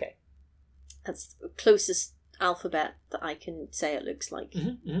walls. Okay. That's the closest alphabet that I can say it looks like,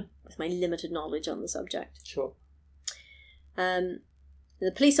 Mm-hmm. with my limited knowledge on the subject. Sure.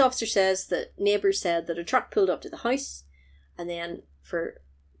 The police officer says that neighbours said that a truck pulled up to the house, and then for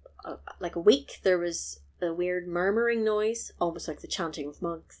like a week there was a weird murmuring noise, almost like the chanting of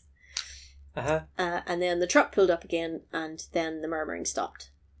monks. And then the truck pulled up again, and then the murmuring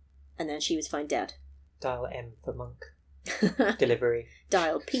stopped, and then she was found dead. Dial M for monk. Delivery.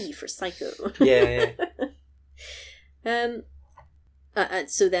 Dial P for psycho. Yeah.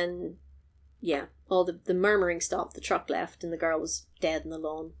 So then, yeah, all the murmuring stopped, the truck left, and the girl was dead in the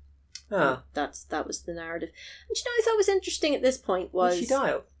lawn. Ah. That was the narrative. And you know, I thought was interesting at this point was she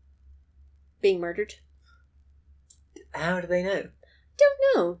died? Being murdered. How do they know? Don't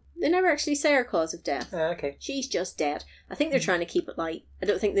know. They never actually say her cause of death. Oh, okay. She's just dead. I think they're trying to keep it light. I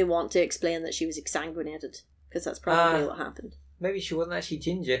don't think they want to explain that she was exsanguinated, because that's probably what happened. Maybe she wasn't actually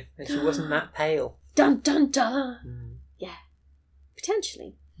ginger, and she wasn't that pale. Dun dun dun. Yeah,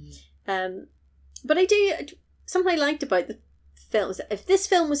 potentially. But I do something I liked about the film is that if this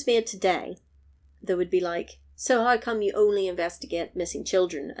film was made today, there would be like, so how come you only investigate missing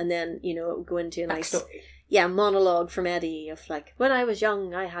children, and then it would go into a nice monologue from Eddie of like, when I was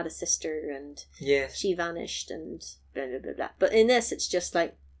young I had a sister and she vanished and blah blah blah blah. But in this it's just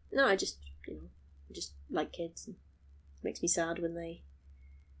like, no, I just like kids, and it makes me sad when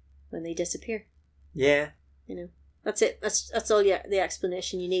they disappear. Yeah. That's it. That's all the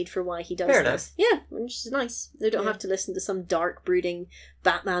explanation you need for why he does Fair this. Yeah, which is nice. They don't have to listen to some dark, brooding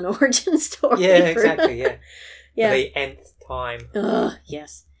Batman origin story. Yeah, exactly, yeah. Yeah. For the nth time. Ugh,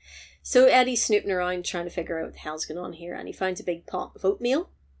 yes. So Eddie's snooping around trying to figure out what the hell's going on here, and he finds a big pot of oatmeal.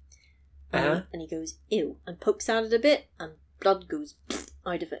 And he goes, ew, and pokes at it a bit, and blood goes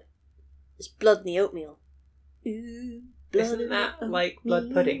out of it. There's blood in the oatmeal. Ooh, blood. Isn't that like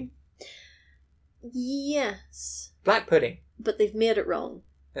blood pudding? Yes. Black pudding. But they've made it wrong.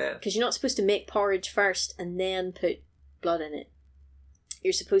 Yeah. Because you're not supposed to make porridge first and then put blood in it.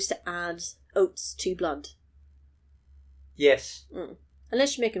 You're supposed to add oats to blood. Yes.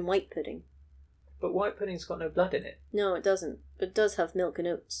 Unless you're making white pudding. But white pudding's got no blood in it. No, it doesn't. But it does have milk and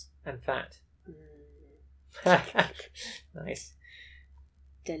oats. And fat. Nice.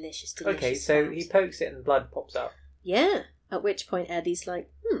 Delicious. Okay, so fat. he pokes it and blood pops up. Yeah. At which point Eddie's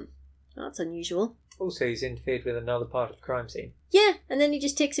like, that's unusual. Also, he's interfered with another part of the crime scene. Yeah, and then he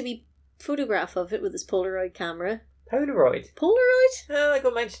just takes a wee photograph of it with his Polaroid camera. Polaroid? Polaroid? Oh, that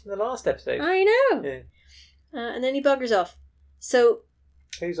got mentioned in the last episode. I know. Yeah. And then he buggers off. So...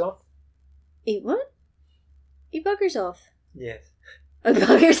 Who's off? What? He buggers off. Yes. Oh,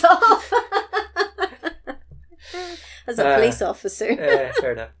 buggers off! As a police officer.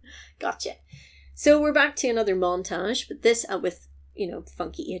 Fair enough. Gotcha. So we're back to another montage, but this with,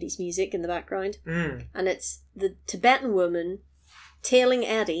 funky 80s music in the background. And it's the Tibetan woman tailing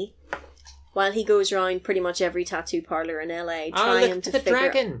Eddie while he goes around pretty much every tattoo parlour in LA trying to figure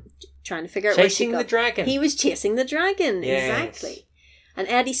out where she got. Chasing the dragon. He was chasing the dragon, yes. Exactly. And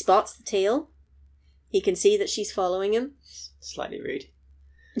Eddie spots the tail. He can see that she's following him. Slightly rude.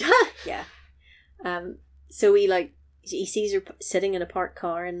 Yeah. So he sees her sitting in a parked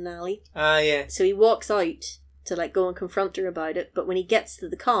car in an alley. Yeah. So he walks out to go and confront her about it, but when he gets to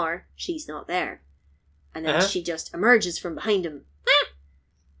the car, she's not there. And then she just emerges from behind him.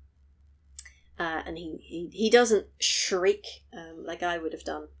 And he doesn't shriek like I would have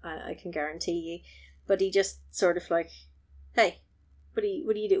done, I can guarantee you. But he just sort of like, hey, what do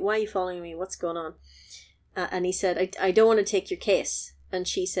you do? Why are you following me? What's going on? And he said, I don't want to take your case. And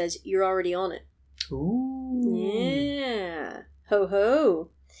she says, you're already on it. Ooh. Yeah. Ho ho.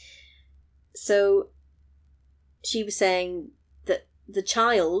 So she was saying that the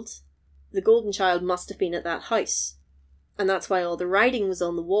golden child must have been at that house. And that's why all the writing was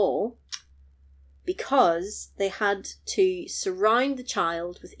on the wall. Because they had to surround the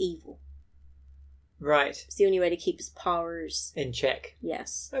child with evil. Right. It's the only way to keep his powers in check.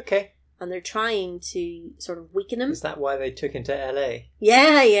 Yes. Okay. And they're trying to sort of weaken him. Is that why they took him to LA?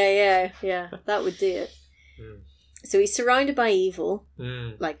 Yeah. That would do it. So he's surrounded by evil.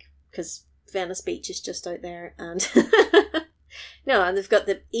 Because Venice Beach is just out there. And and they've got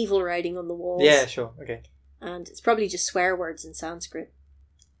the evil writing on the walls. Yeah, sure. Okay. And it's probably just swear words in Sanskrit.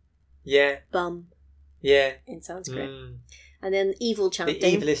 Yeah. Bum. Yeah. In Sanskrit. And then evil chanting.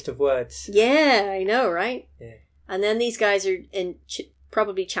 The evilest of words. Yeah, I know, right? Yeah. And then these guys are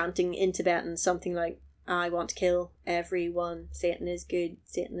probably chanting in Tibetan something like, I want to kill everyone. Satan is good.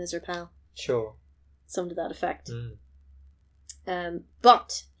 Satan is our pal. Sure. Something to that effect. Mm.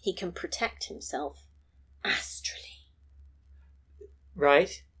 But he can protect himself astrally.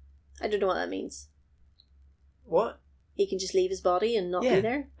 Right. I don't know what that means. What? He can just leave his body and not be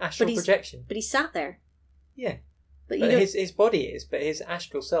there? Astral projection. But he sat there. Yeah. But his body is, but his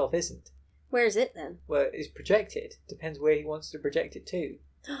astral self isn't. Where is it then? Well, it's projected. Depends where he wants to project it to.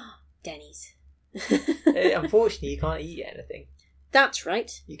 Denny's. Unfortunately, you can't eat anything. That's right.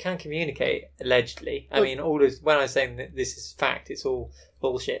 You can communicate, allegedly. I mean, all this, when I'm saying that this is fact, it's all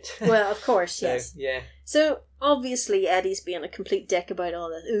bullshit. Well, of course, So, yes. yeah. So, obviously, Eddie's being a complete dick about all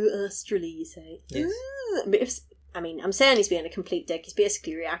that. Ooh, astrally, you say. Yes. I'm saying he's being a complete dick. He's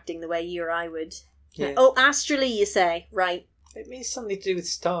basically reacting the way you or I would. Yeah. Oh, astrally, you say. Right. It means something to do with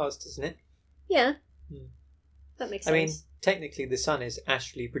stars, doesn't it? Yeah. Hmm. That makes I mean, sense. technically the sun is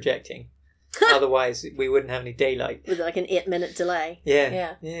astrally projecting. Otherwise, we wouldn't have any daylight. With like an 8-minute delay.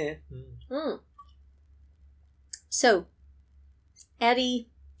 Yeah. Yeah. Mm. So, Eddie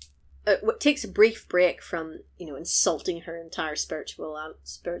takes a brief break from, insulting her entire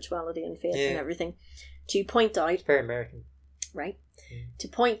spirituality and faith and everything to point out... It's very American. Right. Mm. To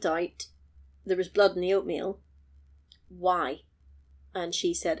point out there was blood in the oatmeal. Why? And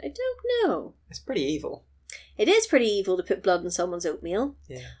she said, I don't know. It's pretty evil. It is pretty evil to put blood in someone's oatmeal.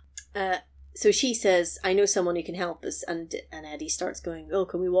 Yeah. So she says, I know someone who can help us. And Eddie starts going, oh,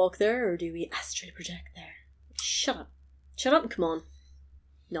 can we walk there or do we astrally project there? Shut up. Shut up and come on.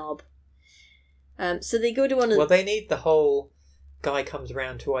 Knob. So they go to one of Well, they need the whole guy comes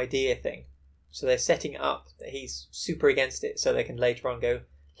around to idea thing. So they're setting it up that he's super against it so they can later on go,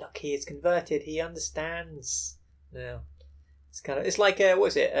 look, he is converted. He understands. No. It's like,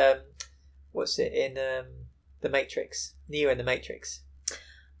 what's it in The Matrix? Neo in The Matrix.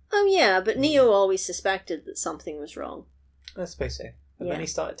 Oh, yeah, but Neo always suspected that something was wrong. I suppose so. And Yeah. then he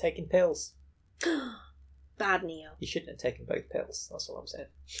started taking pills. Bad Neo. You shouldn't have taken both pills. That's all I'm saying.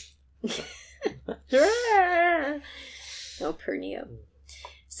 Oh, poor Neo.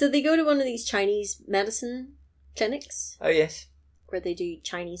 So they go to one of these Chinese medicine clinics Oh, yes. where they do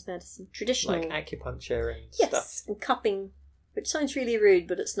Chinese medicine. Traditional. Like acupuncture and yes, stuff. and cupping, which sounds really rude,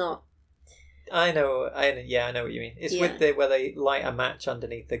 but it's not. I know what you mean. It's with where they light a match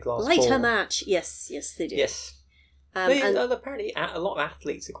underneath the glass Light ball. a match. Yes, they do. Yes. And Apparently, a lot of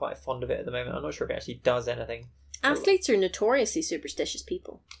athletes are quite fond of it at the moment. I'm not sure if it actually does anything. athletes are notoriously superstitious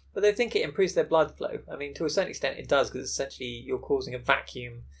people. But they think it improves their blood flow. I mean, to a certain extent, it does because essentially you're causing a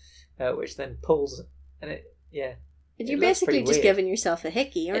vacuum, which then pulls, and it But you're looks basically pretty just weird. giving yourself a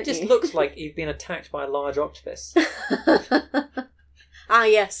hickey, aren't you? It just looks like you've been attacked by a large octopus. Ah,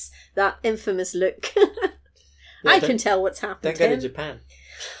 yes, that infamous look. Yeah, I can tell what's happened Don't to go him. to Japan.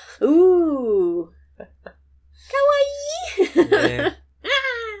 Ooh. Kawaii! Yeah.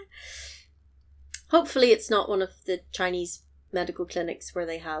 Hopefully it's not one of the Chinese medical clinics where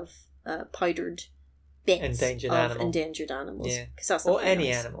they have powdered bits Endangered of animal. endangered animals. Yeah. 'Cause that's Or not very any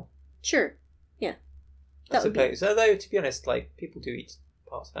nice. animal. Sure. Yeah. I That would be- suppose. Although, to be honest, like people do eat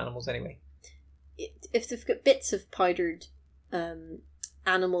parts of animals anyway. If they've got bits of powdered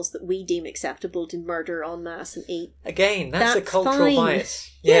animals that we deem acceptable to murder en masse and eat. Again, that's a That's cultural fine.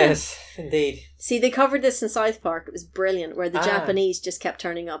 bias. Yeah. Yes, indeed. See, they covered this in South Park. It was brilliant, where the Ah. Japanese just kept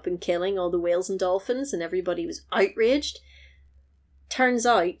turning up and killing all the whales and dolphins, and everybody was outraged. Turns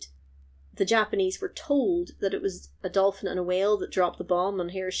out, the Japanese were told that it was a dolphin and a whale that dropped the bomb on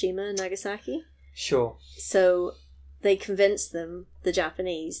Hiroshima and Nagasaki. Sure. So they convinced them, the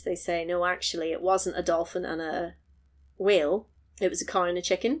Japanese, they say, no, actually, it wasn't a dolphin and a whale. It was a cow and a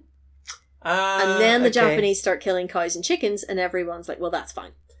chicken. And then the okay. Japanese start killing cows and chickens, and everyone's like, well, that's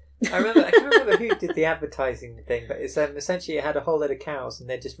fine. I can't remember who did the advertising thing, but it's essentially it had a whole load of cows and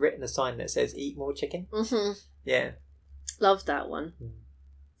they'd just written a sign that says "Eat more chicken." Mm-hmm. Yeah. Loved that one. Mm.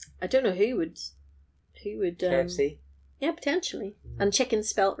 I don't know who would KFC. yeah, potentially. Mm. And chicken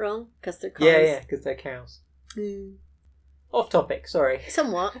spelt wrong because they're cows. Yeah, because they're cows. Mm. Off topic. Sorry.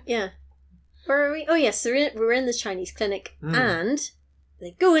 Somewhat, yeah. Where are we? Oh yes, we're in the Chinese clinic, Mm. and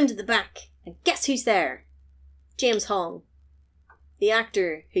they go into the back, and guess who's there? James Hong, the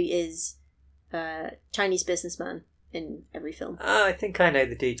actor who is a Chinese businessman in every film. I think I know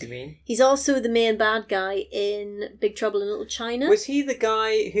the dude you mean. He's also the main bad guy in Big Trouble in Little China. Was he the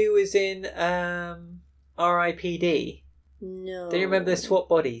guy who was in R.I.P.D.? No. Do you remember the swap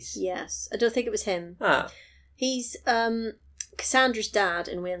bodies? Yes, I don't think it was him. Ah. He's Cassandra's dad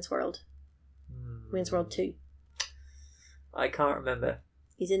in Wayne's World. Wayne's World 2. I can't remember.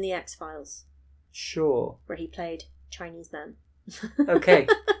 He's in the X-Files, Sure. where he played Chinese man. Okay.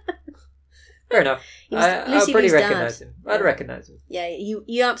 Fair enough. He was I'll Lucy pretty Liu's recognise dad. him. I'd Yeah. recognise him. Yeah,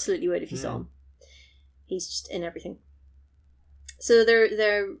 you absolutely would if you saw him. He's just in everything. So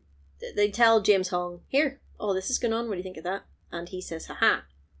they tell James Hong, here, all this is going on, what do you think of that? And he says, haha,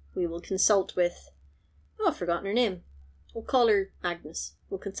 we will consult with, I've forgotten her name. We'll call her Agnes.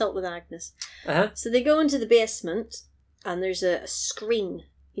 We'll consult with Agnes. Uh-huh. So they go into the basement, and there's a screen.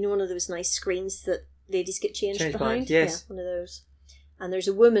 You know, one of those nice screens that ladies get changed behind? Behind, yes. Yeah, one of those. And there's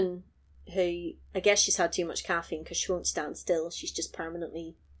a woman who, I guess she's had too much caffeine because she won't stand still. She's just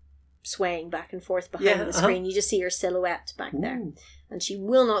permanently swaying back and forth behind the screen. You just see her silhouette back there. And she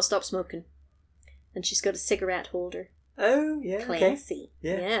will not stop smoking. And she's got a cigarette holder. Oh, yeah. Classy.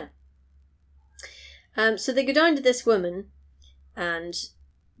 Okay. Yeah. So they go down to this woman, and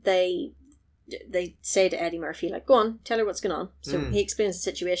they say to Eddie Murphy, like, go on, tell her what's going on. So he explains the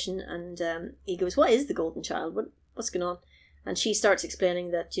situation, and he goes, what is the golden child? What's going on? And she starts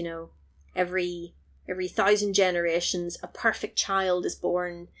explaining that, you know, every 1,000 generations, a perfect child is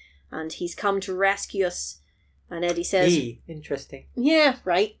born, and he's come to rescue us. And Eddie says... Interesting. Yeah,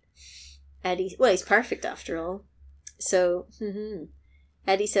 right. Eddie... Well, he's perfect after all. So,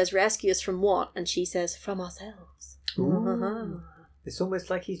 Eddie says, rescue us from what? And she says, from ourselves. It's almost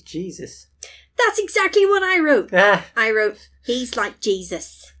like he's Jesus. That's exactly what I wrote. Ah. I wrote, he's like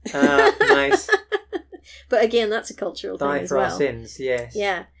Jesus. Nice. But again, that's a cultural thing Die as for well. our sins, yes.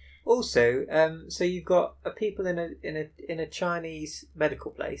 Yeah. Also, so you've got people in a Chinese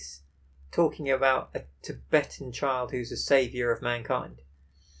medical place talking about a Tibetan child who's a saviour of mankind.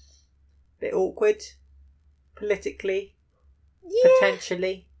 Bit awkward, politically,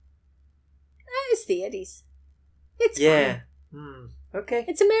 potentially. It's the Eddies. It's fine. Okay.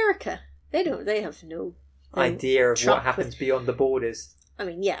 It's America. They have no idea of what happens beyond the borders. I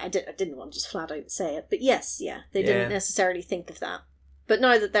mean, I didn't want to just flat out say it, but yes, they didn't necessarily think of that. But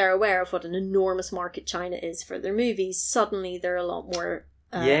now that they're aware of what an enormous market China is for their movies, suddenly they're a lot more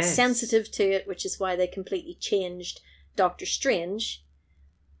sensitive to it, which is why they completely changed Doctor Strange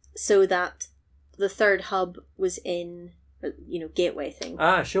so that the third hub was in, gateway thing.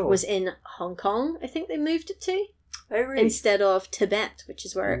 Was in Hong Kong, I think they moved it to. Oh, really? Instead of Tibet, which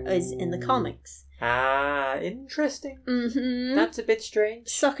is where it is in the comics. Ah, interesting. Mm-hmm. That's a bit strange.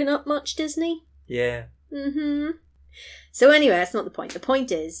 Sucking up much, Disney? Yeah. Mm-hmm. So anyway, that's not the point. The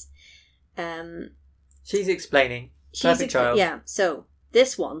point is... she's explaining. Perfect child. Yeah, so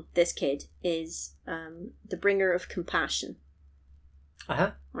this kid, is the bringer of compassion.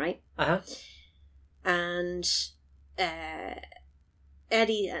 Uh-huh. Right? Uh-huh. And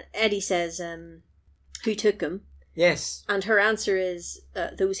Eddie says, who took him? Yes. And her answer is,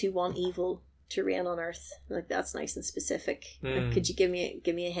 those who want evil to reign on Earth. Like, that's nice and specific. Like, could you give me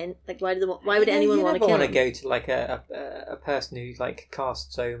a hint? Like, why would anyone want to kill him? You never want to go to like a person who like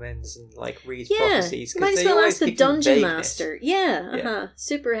casts omens and like reads prophecies. You might as well ask the dungeon master.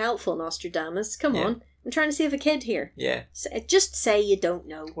 Super helpful, Nostradamus. Come on, I'm trying to save a kid here. Yeah. Just say you don't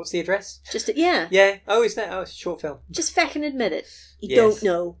know. What's the address? Yeah. Yeah. Oh, is that? Oh, it's a short film. Just feckin' admit it. You don't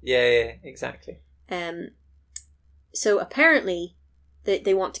know. Yeah. Exactly. So apparently,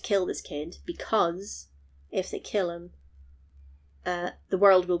 they want to kill this kid because if they kill him, the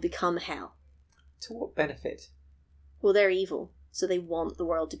world will become hell. To what benefit? Well, they're evil, so they want the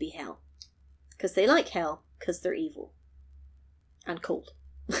world to be hell. Because they like hell, because they're evil. And cold.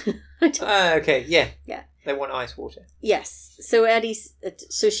 Okay, yeah. Yeah. They want ice water. Yes. So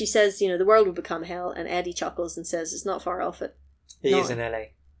so she says, the world will become hell, and Eddie chuckles and says, it's not far off it. He is in LA.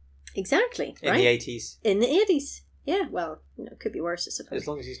 Exactly. In the 80s. In the 80s. Yeah, well, it could be worse, I suppose. As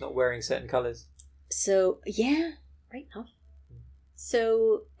long as he's not wearing certain colours. So, yeah, right enough.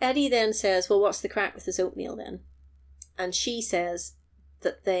 So Eddie then says, well, what's the crack with this oatmeal then? And she says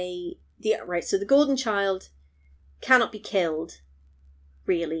that so the golden child cannot be killed,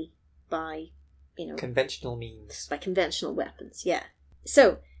 really, by, conventional means. By conventional weapons, yeah.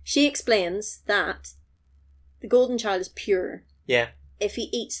 So she explains that the golden child is pure. Yeah. If he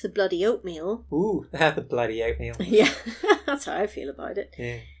eats the bloody oatmeal... Ooh, the bloody oatmeal. Yeah, that's how I feel about it.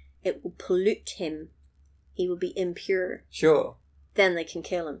 Yeah. It will pollute him. He will be impure. Sure. Then they can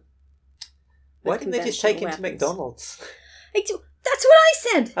kill him. Why didn't they just take him to McDonald's? That's what I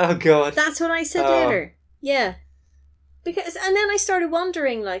said! Oh, God. That's what I said later. Yeah. And then I started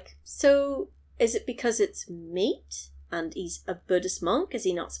wondering, so is it because it's meat? And he's a Buddhist monk? Is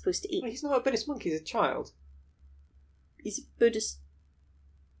he not supposed to eat? Well, he's not a Buddhist monk, he's a child. He's a Buddhist...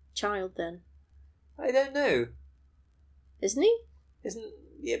 child then? I don't know. Isn't he?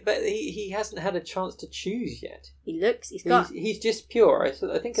 But he hasn't had a chance to choose yet. He's just pure. I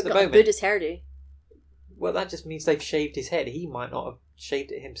think at the moment a Buddhist hairdo. Well, that just means they've shaved his head. He might not have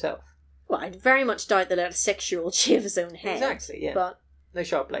shaved it himself. Well, I very much doubt that a 6-year-old shave his own head. Exactly, yeah. But no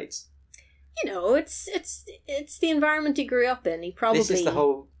sharp blades. you know, it's the environment he grew up in. He probably This is the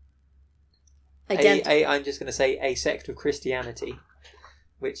whole. I'm just going to say a sect of Christianity,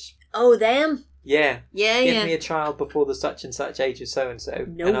 which Oh, them. yeah, Yeah, give yeah. me a child before the such and such age of so and so,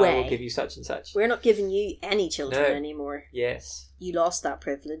 No and I way. will give you such and such. We're not giving you any children No. anymore. Yes, You lost that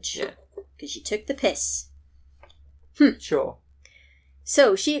privilege. Yeah. Because you took the piss. sure.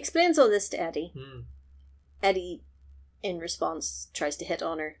 So she explains all this to Eddie. Mm. Eddie, in response, tries to hit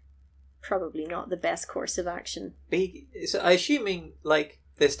on her. Probably not the best course of action. So assuming like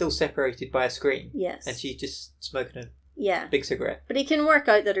they're still separated by a screen, Yes. and she's just smoking a Yeah. big cigarette. But he can work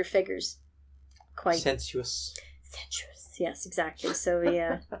out that her figure's quite Sensuous. sensuous. Yes, exactly. So,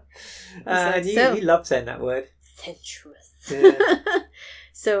 yeah. And So- you love saying that word. Sensuous. Yeah.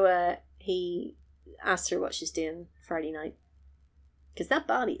 So, he asks her what she's doing Friday night. Because that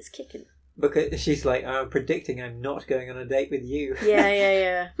body is kicking. Because she's like, I'm predicting I'm not going on a date with you.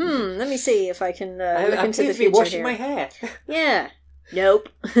 Yeah. Let me see if I can look I'm into the to be future washing here. my hair. Yeah. Nope.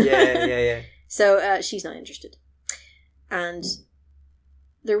 yeah. So she's not interested. And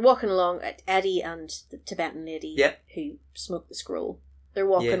they're walking along, Eddie and the Tibetan lady Yep. who smoked the scroll. They're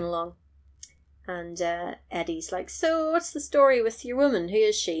walking Yeah. along. And Eddie's like, so what's the story with your woman? Who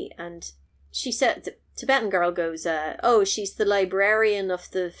is she? And she said, the Tibetan girl goes, oh, she's the librarian of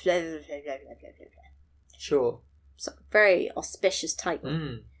the... Sure. So, very auspicious title.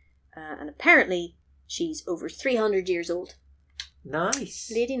 Mm. And apparently she's over 300 years old.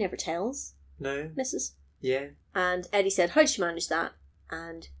 Nice. Lady never tells, No. Mrs. Yeah. And Eddie said, how'd she manage that?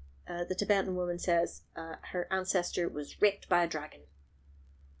 And the Tibetan woman says her ancestor was raped by a dragon.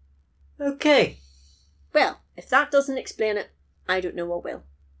 Okay. Well, if that doesn't explain it, I don't know what will.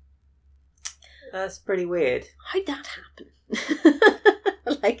 That's pretty weird. How'd that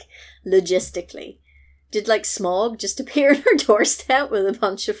happen? Like, logistically. Did, like, Smog just appear on her doorstep with a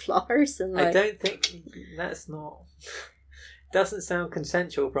bunch of flowers? And like, I don't think that's not... Doesn't sound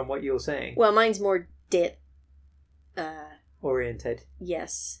consensual from what you're saying. well, mine's more date. Oriented.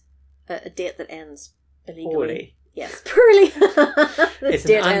 Yes. A date that ends illegally. Poorly. Yes, poorly. It's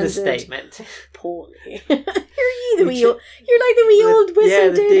an understatement. Poorly. You're like the wee old whistle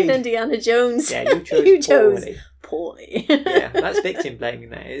the dude in dude. Indiana Jones. Yeah, you chose You chose poorly. poorly. Yeah, that's victim blaming,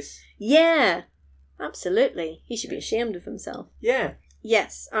 that is. Yeah, absolutely. He should be ashamed of himself. Yeah,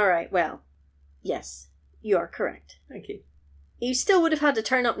 Yes. All right. Well, yes, you are correct. thank you. You still would have had to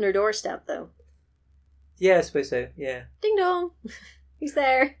turn up on her doorstep, though. Yeah, I suppose so, yeah. Ding dong. Who's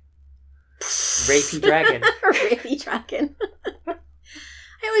there? Rapey dragon. Rapey dragon.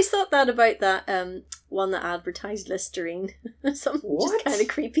 I always thought that about that one that advertised Listerine. Something What? just kind of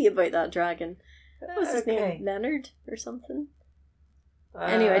creepy about that dragon. What was his Okay. name? Leonard or something?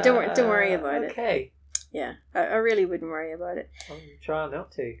 Anyway, don't worry about it. Okay. Yeah, I really wouldn't worry about it. I'm trying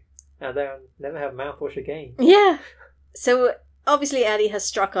not to. I'll never have mouthwash again. Yeah. So obviously Eddie has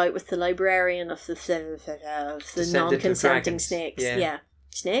struck out with the librarian of the Descendant of non-consenting dragons. snakes. Yeah. Yeah.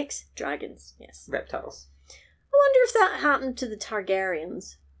 Snakes? Dragons, yes. Reptiles. I wonder if that happened to the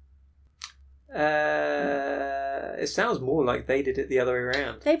Targaryens. It sounds more like they did it the other way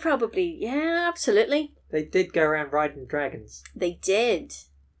around. They probably, yeah, absolutely. They did go around riding dragons. They did.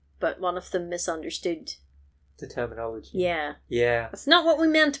 But one of them misunderstood. The terminology. Yeah. Yeah. That's not what we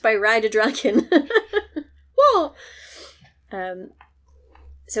meant by ride a dragon. Whoa!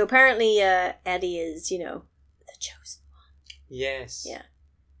 So apparently Eddie is, the chosen one. Yes. Yeah.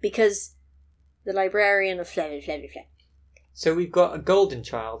 Because the librarian of So we've got a golden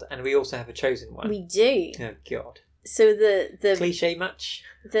child, and we also have a chosen one. we do. Oh God. So the Cliche much?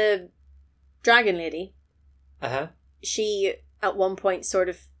 the dragon lady, Uh-huh. she at one point sort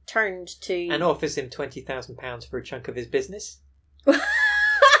of turned to And offers him £20,000 for a chunk of his business.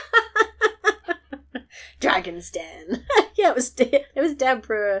 Dragon's Den. Yeah, it was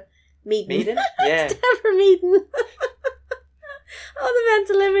Deborah Meaden. Meaden? Yeah. Deborah Meaden. Oh,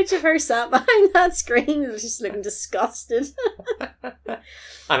 the mental image of her sat behind that screen was just looking disgusted.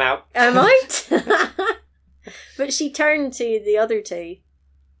 I'm out. I'm out. But she turned to the other two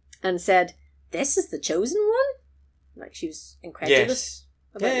and said, "This is the chosen one?" Like she was incredulous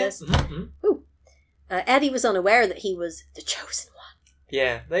about this. Mm-hmm. Eddie was unaware that he was the chosen one.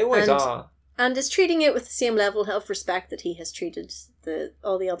 Yeah, they always And- are. And is treating it with the same level of respect that he has treated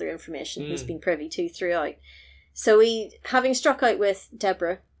all the other information he's been privy to throughout. So he, having struck out with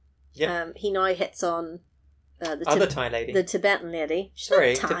Deborah, Yep. he now hits on the Other Thai lady. the Tibetan lady. She's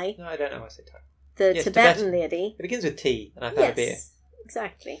Sorry. not Thai. No, I don't know why I say Thai. The Yes, Tibetan Tibetan. lady. It begins with T, and I've had a beer. Yes,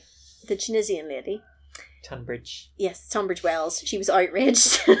 exactly. The Tunisian lady. Tunbridge. Yes, Tunbridge Wells. She was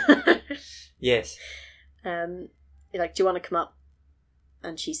outraged. Yes. Like, do you want to come up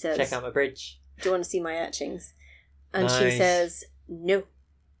And she says, check out my bridge. do you want to see my etchings? And Nice. she says, no.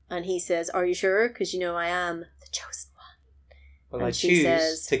 And he says, are you sure? Because you know I am the chosen one. Well, And I she choose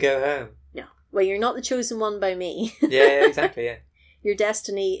says- to go home. No. Well, you're not the chosen one by me. Yeah, exactly, yeah. Your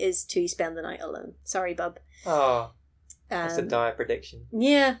destiny is to spend the night alone. Sorry, bub. Oh, that's a Um, dire prediction.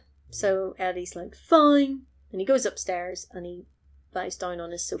 yeah. So Eddie's like, fine. And he goes upstairs and he lies down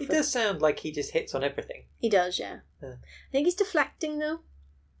on his sofa. He does sound like he just hits on everything. He does, yeah. Yeah. I think he's deflecting, though.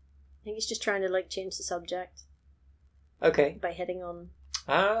 I think he's just trying to, like, change the subject Okay. by hitting on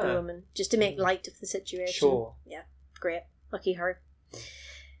the Ah, woman, just to make light of the situation. sure. Great. Lucky her.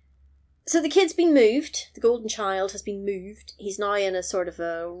 So the kid's been moved. The golden child has been moved. He's now in a sort of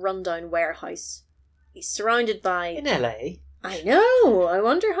a rundown warehouse. He's surrounded by... In LA, I know! I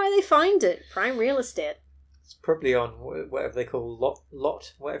wonder how they find it. Prime real estate. it's probably on whatever they call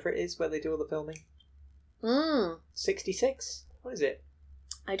lot, whatever it is, where they do all the filming. 66? What is it?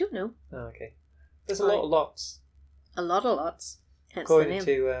 I don't know. Oh, okay. There's a Right. lot of lots, A lot of lots. Hence the according name.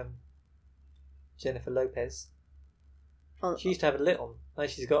 to Jennifer Lopez. Oh. She used to have a little. Now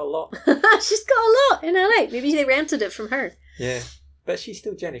she's got a lot. She's got a lot in LA. Maybe they rented it from her. Yeah. But she's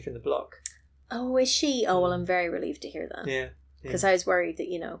still Jenny from the block. Oh, is she? Oh, well, I'm very relieved to hear that. Yeah. Because I was worried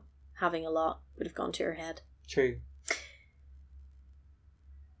that, having a lot would have gone to her head. True.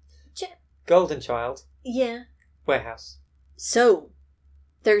 Je- Golden Child. Yeah. Warehouse. So,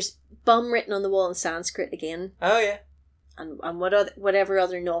 there's bum written on the wall in Sanskrit again. Oh, yeah. And whatever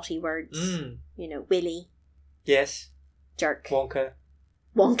other naughty words. Mm. Willy, Yes. jerk, Wonka.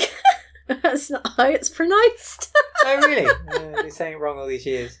 wonk. That's not how it's pronounced. Oh, really? You're saying it wrong all these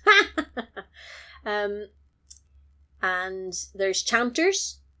years. And there's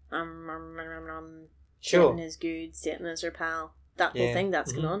chanters. Sure. Satan is good, Satan is her pal. That whole Yeah. thing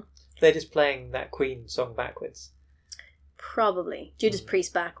that's Mhm. going on. They're just playing that Queen song backwards. Probably. Judas Mm.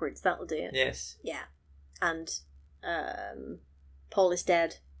 Priest backwards, that'll do it. Yes. Yeah. And Paul is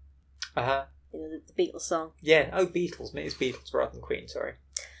Dead. Uh-huh. The Beatles song. Yeah. Oh, Beatles. Maybe it's Beatles rather than Queen, sorry.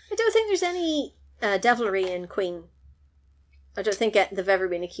 I don't think there's any devilry in Queen. I don't think they've ever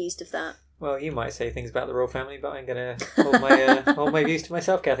been accused of that. Well, you might say things about the royal family, but I'm going to hold my views to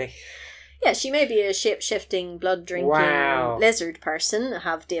myself, Kathy. Yeah, she may be a shape-shifting, blood-drinking Wow. lizard person,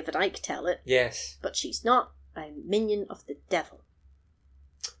 have David Icke tell it, Yes. but she's not a minion of the devil,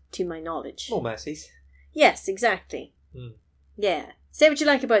 to my knowledge. More mercies. Yes, exactly. Mm. Yeah. Say what you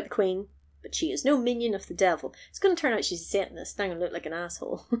like about the Queen, but she is no minion of the devil. It's going to turn out she's a Satanist. I'm going to look like an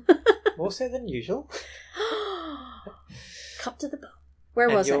asshole. More so than usual. Cup to the bone. Where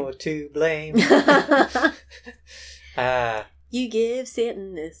And was you're to blame. I? You give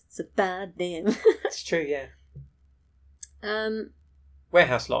Satanists a bad name. It's true, yeah.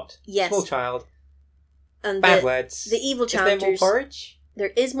 Warehouse lot. Yes. Small child. And Bad the words. evil Is there more chanters. porridge?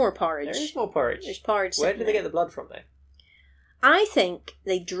 There is more porridge. There is more porridge. There's porridge. Where sitting did they get there. the blood from, though? I think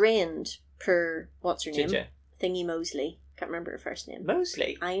they drained per what's her name? Ginger. Thingy Mosley. Can't remember her first name.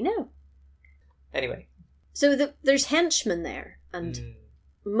 Mostly. I know. Anyway. So there's henchmen there, and Mm.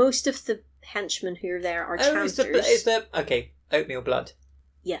 most of the henchmen who are there are Oh, chanters. is the okay, oatmeal blood.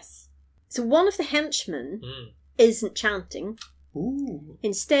 Yes. So one of the henchmen Mm. isn't chanting. Ooh.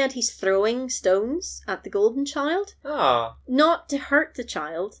 Instead, he's throwing stones at the golden child, Ah, not to hurt the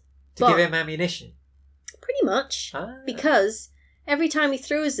child, to but give him ammunition. pretty much. Ah. Because every time he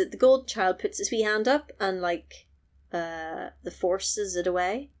throws it, the golden child puts his wee hand up and the forces it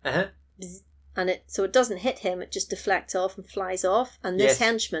away. Uh-huh. Bzz, and so it doesn't hit him, it just deflects off and flies off. And this Yes.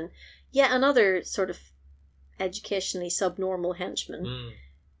 henchman, yet another sort of educationally subnormal henchman, Mm.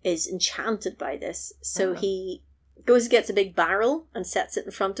 is enchanted by this. So Ah. he goes and gets a big barrel and sets it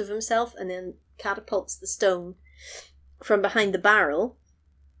in front of himself and then catapults the stone from behind the barrel.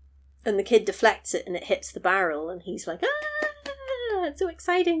 And the kid deflects it and it hits the barrel and he's like, ah, it's so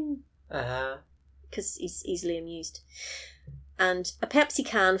exciting. Uh-huh. Because he's easily amused. And a Pepsi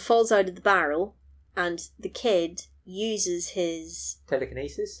can falls out of the barrel and the kid uses his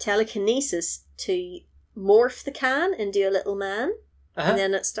Telekinesis. telekinesis to morph the can into a little man. Uh-huh. And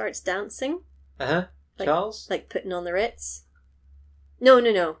then it starts dancing. Uh-huh. Like- Charles? Like putting on the Ritz. No,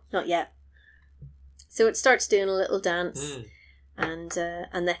 not yet. So it starts doing a little dance, Mm. and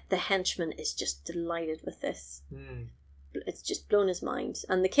the henchman is just delighted with this. Mm. It's just blown his mind,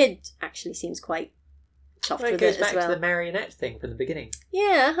 and the kid actually seems quite chuffed Well, it with goes it back as well. to the marionette thing from the beginning.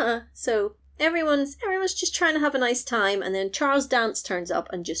 Yeah, so everyone's just trying to have a nice time, and then Charles Dance turns up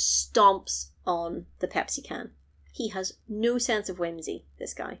and just stomps on the Pepsi can. He has no sense of whimsy,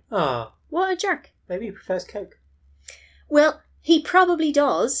 this guy. Ah, What a jerk. maybe he prefers Coke. Well, he probably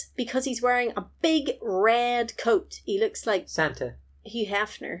does, because he's wearing a big red coat. He looks like Santa. Hugh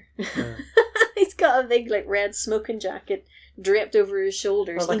Hefner. Uh, He's got a big, like, red smoking jacket draped over his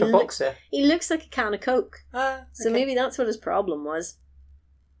shoulders. well, like a boxer. He looks like a can of Coke. Ah, So okay. maybe that's what his problem was.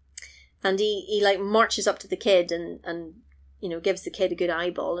 And he like marches up to the kid and you know, gives the kid a good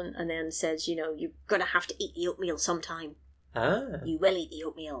eyeball and then says, you know, you're gonna have to eat the oatmeal sometime. Ah. You will eat the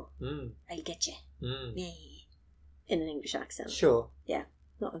oatmeal. Mm. I'll get you. Mm. In an English accent. Sure.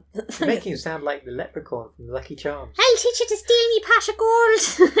 Not You're making you sound like the leprechaun from Lucky Charms. I'll teach you to steal me pot of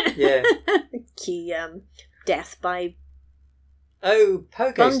gold. Yeah. Key death by Oh,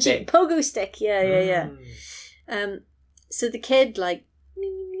 pogo bungee stick. pogo stick. Yeah. Mm. So the kid like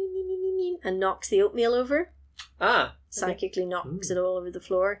and knocks the oatmeal over. Ah. Okay. Psychically knocks it all over the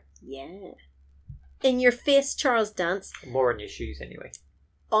floor. Yeah. In your face, Charles Dance. More on your shoes, anyway.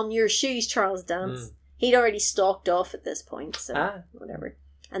 On your shoes, Charles Dance. He'd already stalked off at this point, so whatever.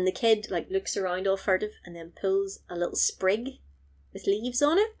 And the kid like looks around all furtive and then pulls a little sprig with leaves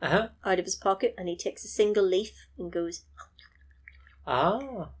on it out of his pocket, and he takes a single leaf and goes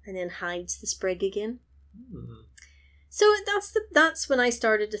and then hides the sprig again. Mm. So that's when I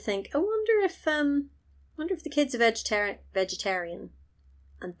started to think, I wonder if the kid's a vegetarian,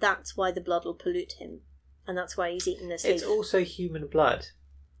 and that's why the blood will pollute him, and that's why he's eating this It's leaf. also human blood.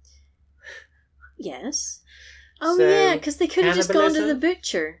 Yes. Oh So, yeah, because they could have just gone to cannibalism? the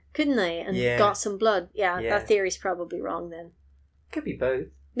butcher, couldn't they, and Yeah. got some blood. Yeah, Yeah. that theory's probably wrong then. Could be both.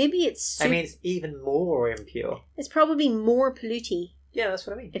 Maybe it's I mean, it's even more impure. it's probably more polluty Yeah, that's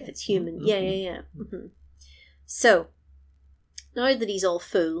what I mean. if it's human. Mhm. Yeah. So, now that he's all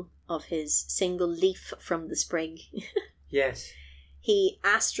full of his single leaf from the sprig, Yes. he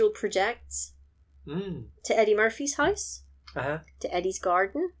astral projects Mm. to Eddie Murphy's house, to Eddie's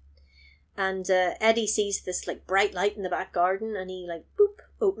garden, and Eddie sees this like bright light in the back garden, and he like boop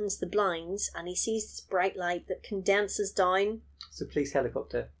opens the blinds, and he sees this bright light that condenses down. It's a police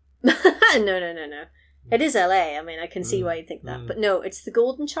helicopter. No. It is LA. I mean, I can see why you think that, but no, it's the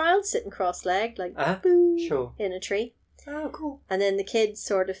golden child sitting cross-legged, like boo, Sure. in a tree. Oh, cool. And then the kid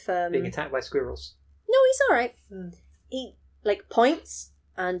sort of Being attacked by squirrels. no, he's all right. Mm. He like points,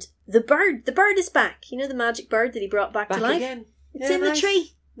 and the bird is back. You know the magic bird that he brought back to Back life. again. It's Yeah, in nice. the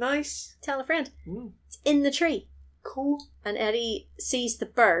tree. Nice. Tell a friend. Mm. It's in the tree. Cool. And Eddie sees the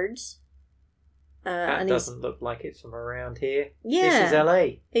bird. That and doesn't look like it's from around here. Yeah. This is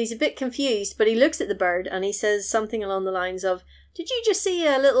LA. He's a bit confused, but he looks at the bird and he says something along the lines of, "Did you just see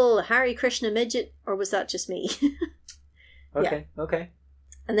a little Hare Krishna midget, or was that just me?" Okay, okay.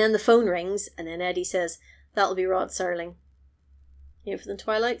 And then the phone rings, and then Eddie says, "That'll be Rod Serling." You know, for the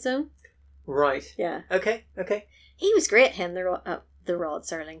Twilight Zone? Right. Yeah. Okay, okay. He was great, him, the Rod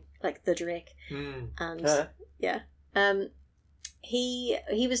Serling, like the Drake. Mm. And yeah.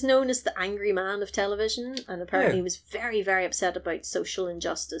 He was known as the angry man of television, and apparently he was very, very upset about social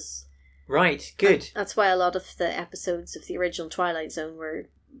injustice. Right, good. And that's why a lot of the episodes of the original Twilight Zone were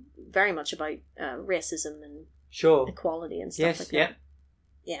very much about racism and Sure. equality and stuff Yes, like yeah. that.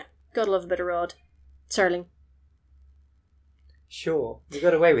 Yeah. Gotta love a bit of Rod Serling. Sure. You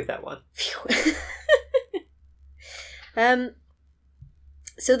got away with that one. Phew.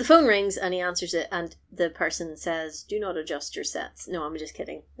 So the phone rings and he answers it, and the person says, "Do not adjust your sets." No, I'm just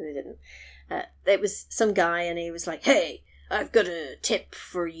kidding. They didn't. It was some guy, and he was like, "Hey, I've got a tip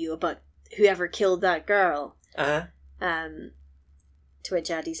for you about whoever killed that girl." Uh-huh. To which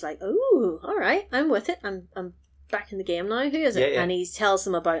Eddie's like, "Oh, all right, I'm with it. I'm back in the game now. Who is it?" Yeah. And he tells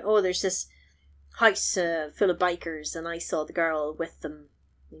them about, there's this house full of bikers, and I saw the girl with them.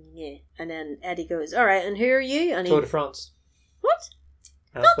 Yeah. And then Eddie goes, "All right, and who are you?" And Tour de France. What?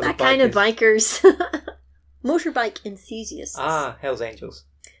 House Not full that kind of bikers. bikers. Motorbike enthusiasts. Hells Angels.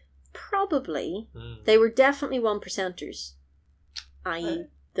 Probably. Mm. They were definitely 1%ers. I.e.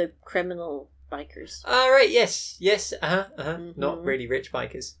 the criminal bikers. Right, yes. Not Mhm. really rich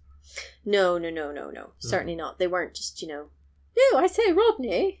bikers. No. Certainly not. They weren't just, "Oh, I say,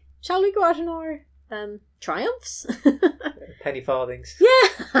 Rodney, shall we go out in our triumphs?" Penny farthings.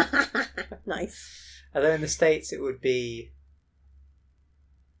 Yeah. Nice. Although in the States it would be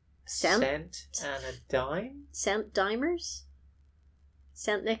Cent and a dime? dimers?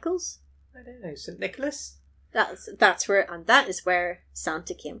 Cent nickels? I don't know. St. Nicholas? That's where, and that is where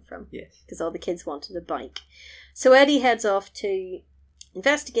Santa came from. Yes. Because all the kids wanted a bike. So Eddie heads off to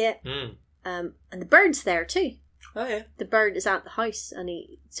investigate, Mm. and the bird's there too. Oh, yeah. The bird is at the house, and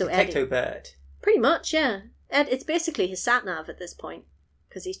Eddie, Detecto bird. pretty much, yeah. It's basically his sat nav at this point,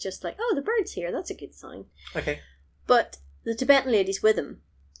 because he's just like, "Oh, the bird's here. That's a good sign." Okay. But the Tibetan lady's with him.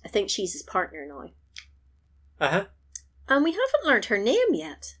 I think she's his partner now, Uh-huh. and we haven't learned her name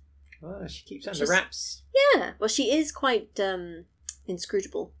yet. Well, she keeps under She's- wraps. Yeah, well, she is quite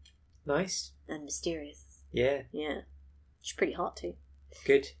inscrutable Nice. and mysterious. Yeah. Yeah. She's pretty hot too,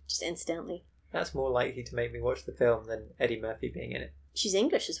 Good. just incidentally. That's more likely to make me watch the film than Eddie Murphy being in it. She's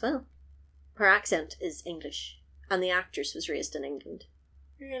English as well. Her accent is English, and the actress was raised in England.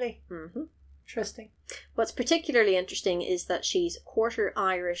 Really? Mm-hmm. Interesting. What's particularly interesting is that she's a quarter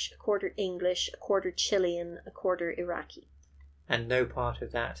Irish, a quarter English, a quarter Chilean, a quarter Iraqi. And no part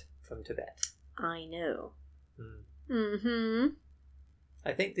of that from Tibet. I know. Hmm. Mm-hmm.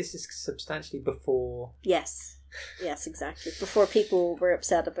 I think this is substantially before... Yes. Yes, exactly. Before people were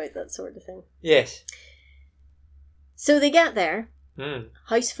upset about that sort of thing. Yes. So they get there. Mm.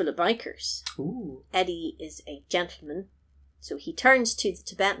 House full of bikers. Ooh. Eddie is a gentleman. So he turns to the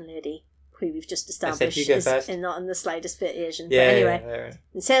Tibetan lady, who we've just established you go is first. not in the slightest bit Asian. Yeah, but anyway, yeah, right.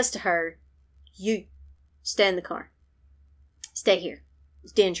 and says to her, "You, stay in the car. Stay here.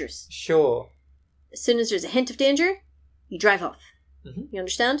 It's dangerous. Sure. As soon as there's a hint of danger, you drive off. Mm-hmm. You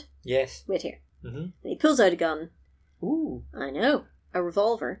understand? Yes. Wait here." Mm-hmm. And he pulls out a gun. Ooh. I know. A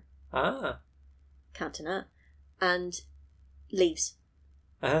revolver. Ah. Katana. And leaves.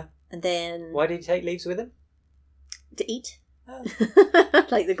 Uh-huh. And then... Why did he take leaves with him? to eat. Oh.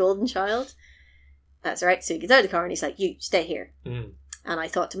 Like the golden child. That's right. So he gets out of the car and he's like, "You, stay here." Mm. And I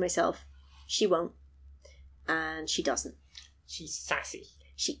thought to myself, she won't. And she doesn't. She's sassy.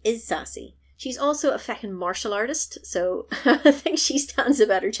 She is sassy. She's also a feckin' martial artist, so I think she stands a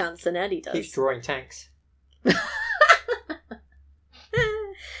better chance than Eddie does. Keeps drawing tanks.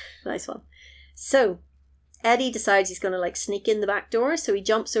 Nice one. So, Eddie decides he's going to like sneak in the back door, so he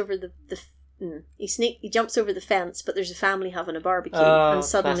jumps over he jumps over the fence, but there's a family having a barbecue, Oh, and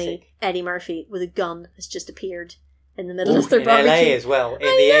suddenly classic. Eddie Murphy with a gun has just appeared in the middle Ooh, of their in barbecue. LA as well, in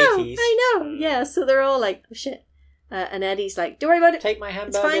I the know, 80s. I know, yeah. So they're all like, "Oh shit," and Eddie's like, "Don't worry about it. Take my It's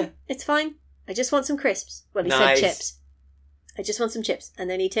hamburger. fine. It's fine. I just want some crisps." Well, he Nice. said chips. "I just want some chips." And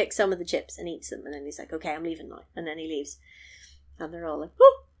then he takes some of the chips and eats them, and then he's like, "Okay, I'm leaving now." And then he leaves, and they're all like,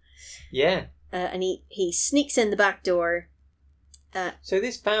 "Oh!" Yeah. And he sneaks in the back door. So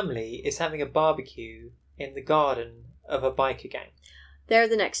this family is having a barbecue in the garden of a biker gang. They're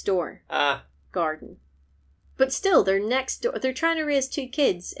the next door Ah. garden, but still, they're next door. They're trying to raise two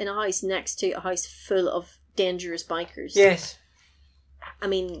kids in a house next to a house full of dangerous bikers. Yes. I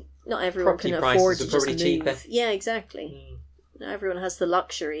mean, not everyone Property can prices afford are to just probably move. cheaper. Yeah, exactly. Mm. Not everyone has the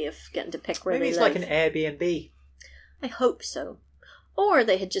luxury of getting to pick where Maybe they it's live. like an Airbnb. I hope so. Or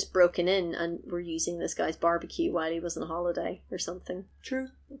they had just broken in and were using this guy's barbecue while he was on holiday or something. True.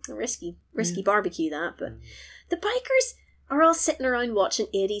 A risky barbecue, that. But Mm. the bikers are all sitting around watching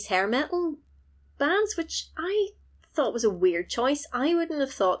 80s hair metal bands, which I thought was a weird choice. I wouldn't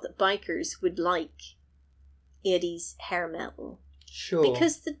have thought that bikers would like 80s hair metal. Sure.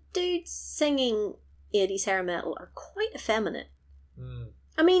 Because the dudes singing 80s hair metal are quite effeminate. Mm.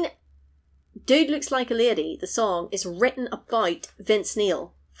 I mean, Dude Looks Like a Lady, the song, is written about Vince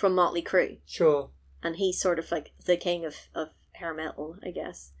Neil from Motley Crue. Sure. And he's sort of like the king of hair metal, I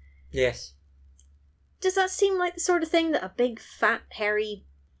guess. Yes. Does that seem like the sort of thing that a big, fat, hairy,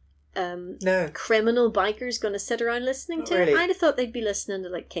 No. criminal biker's going to sit around listening Not to? really. I'd have thought they'd be listening to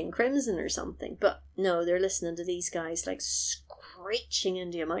like King Crimson or something. But no, they're listening to these guys like screeching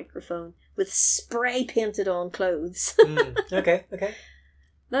into a microphone with spray painted on clothes. Mm. Okay. Okay.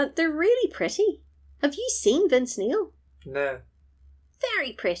 Now, they're really pretty. Have you seen Vince Neil? No.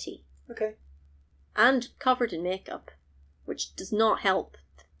 Very pretty. Okay. And covered in makeup, which does not help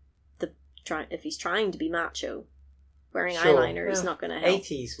if he's trying to be macho. Wearing Sure. eyeliner is Well, not going to help.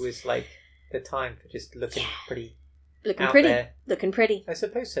 80s was like the time for just looking pretty Looking out pretty. there. Looking pretty. I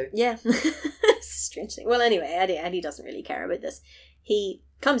suppose so. Yeah. It's a strange thing. Well, anyway, Eddie doesn't really care about this. He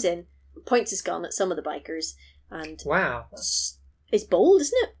comes in, points his gun at some of the bikers, and Wow. it's bold,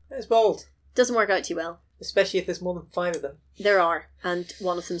 isn't it? That's bold. Doesn't work out too well. Especially if there's more than 5 of them. There are, and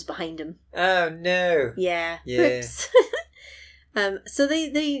one of them's behind him. Oh, no. Yeah. Yeah. Oops. So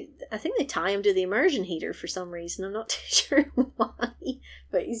I think they tie him to the immersion heater for some reason. I'm not too sure why,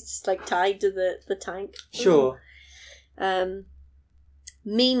 but he's just like tied to the tank. Sure.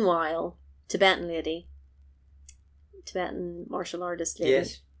 Meanwhile, Tibetan martial artist lady,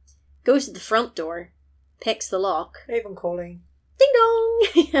 Yes. goes to the front door, picks the lock. Avon calling. Ding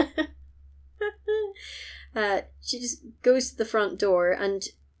dong! She just goes to the front door, and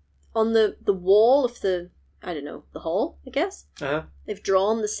on the wall of the hall, I guess, Uh-huh. they've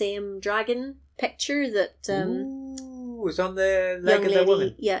drawn the same dragon picture that Ooh, it's on the leg young of lady, the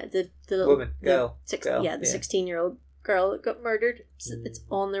woman. yeah, the little Woman, girl, the girl, yeah, the yeah. 16-year-old girl that got murdered. It's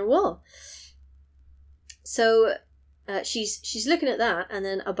on their wall. So she's looking at that, and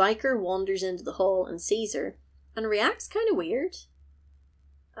then a biker wanders into the hall and sees her, and reacts kind of weird.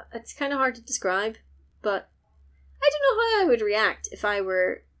 It's kind of hard to describe, but I don't know how I would react if I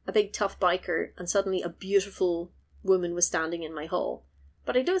were a big tough biker and suddenly a beautiful woman was standing in my hall.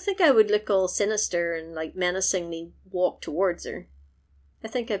 But I don't think I would look all sinister and like menacingly walk towards her. I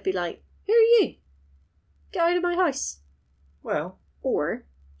think I'd be like, "Who are you? Get out of my house." Well, Or,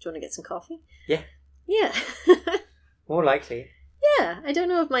 do you want to get some coffee? Yeah. Yeah. more likely. Yeah, I don't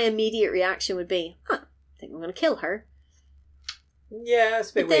know if my immediate reaction would be, I think I'm going to kill her. Yeah,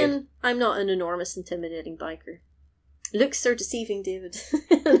 it's a bit But then, weird. I'm not an enormous, intimidating biker. Looks are deceiving, David,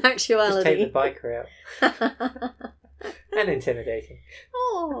 in Just take actuality. the biker out. And intimidating.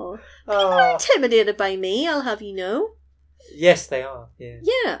 Oh, people are Oh, intimidated by me, I'll have you know. yes, they are. Yeah.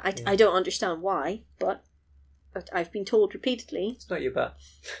 Yeah, I don't understand why, but I've been told repeatedly. It's not your butt.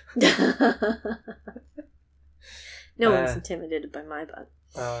 No one's intimidated by my butt.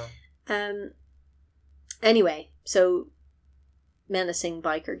 Uh, Anyway, so menacing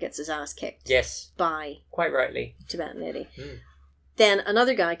biker gets his ass kicked yes, by quite rightly. Tibetan lady. Mm. Then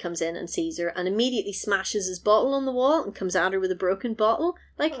another guy comes in and sees her and immediately smashes his bottle on the wall and comes at her with a broken bottle.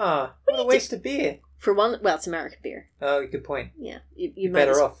 Like, Ah, what what do a you waste of beer. for one, well, it's American beer. Oh, good point. Yeah, You're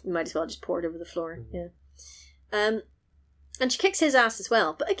better off. You might as well just pour it over the floor. Mm. Yeah. And she kicks his ass as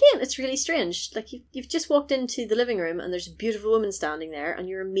well. But again, it's really strange. Like, you've just walked into the living room and there's a beautiful woman standing there and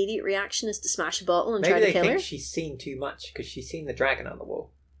your immediate reaction is to smash a bottle and Maybe try to they kill think her. she's seen too much because she's seen the dragon on the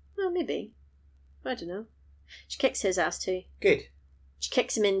wall. Well, maybe. I don't know. She kicks his ass too. Good. She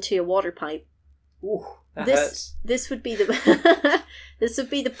kicks him into a water pipe. Ooh, that hurts. This would be the this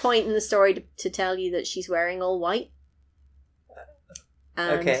would be the point in the story to tell you that she's wearing all white.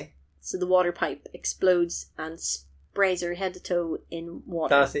 And Okay. so the water pipe explodes and sprays her head to toe in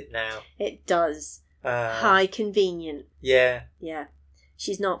water. Does it now? It does. Uh, How convenient. Yeah. Yeah.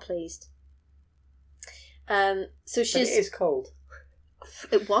 She's not pleased. So But she's... it is cold.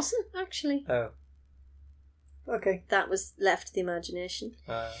 It wasn't, actually. Oh. Okay. That was left to the imagination.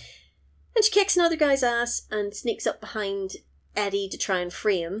 Uh, And she kicks another guy's ass and sneaks up behind Eddie to try and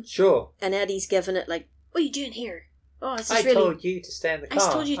free him. sure. And Eddie's giving it like, "What are you doing here? Oh, this is I really... told you to stay in the I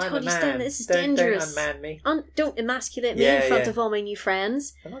car. told you to I'm a stay in man. this is Don't dangerous. unman me. Don't emasculate me Yeah, in front yeah. of all my new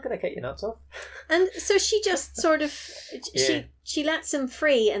friends." I'm not going to cut your nuts off. And so she just sort of... Yeah. She lets him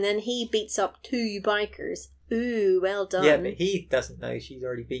free and then he beats up 2 bikers. Ooh, well done. Yeah, but he doesn't know she's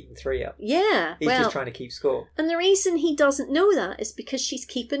already beaten 3 up. Yeah, He's well... just trying to keep score. And the reason he doesn't know that is because she's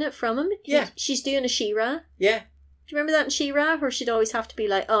keeping it from him. Yeah. She's doing a She-Ra. Yeah. Do you remember that in She-Ra? Where she'd always have to be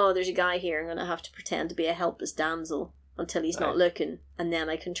like, "Oh, there's a guy here. I'm going to have to pretend to be a helpless damsel until he's not Right. looking. And then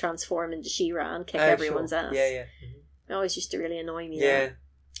I can transform into She-Ra and kick Oh, everyone's sure. ass." Yeah, yeah. Mhm. It always used to really annoy me. Yeah. That.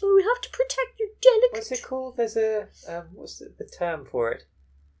 Oh, we have to protect your delicate... What's it called? There's a what's the term for it?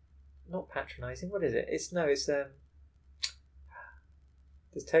 Not patronising. What is it? There's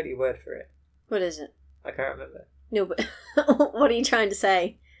totally a word for it. What is it? I can't remember. No, but what are you trying to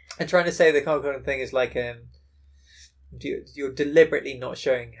say? I'm trying to say the kind of thing is like you're deliberately not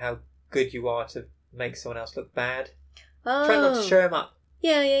showing how good you are to make someone else look bad. Oh. Try not to show him up.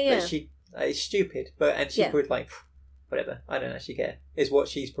 Yeah, yeah, yeah. But it's stupid. But she Yeah. would like whatever. I don't actually care. Is what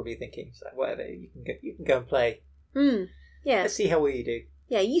she's probably thinking. She's like, whatever. You can go and play. Yeah. Let's see how well you do.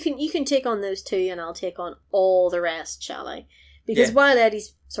 Yeah, you can take on those 2 and I'll take on all the rest, shall I? Because Yeah. while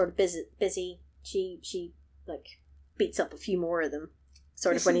Eddie's sort of busy, she like beats up a few more of them.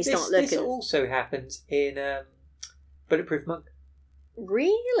 Sort of when he's not looking. This also happens in Bulletproof Monk.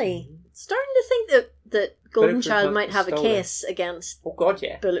 Really? Mhm. Starting to think that Golden Bulletproof Child Monk might was have a stolen. case against Oh God,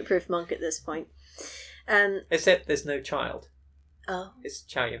 yeah. Bulletproof Monk at this point. Except there's no child. Oh, It's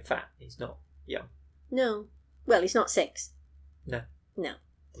Chow Yun Fat. He's not young. no. Well, he's not 6. No. No.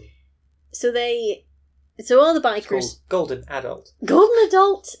 So all the It's bikers... called Golden Adult. Golden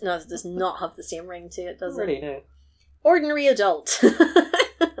Adult? No, it does not have the same ring to it, does it? Really, no. Ordinary Adult.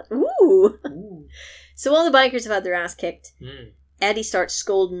 Ooh. Ooh. So all the bikers have had their ass kicked. Mm. Eddie starts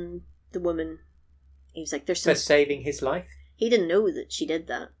scolding the woman. He was like, "There's For some..." saving his life. He didn't know that she did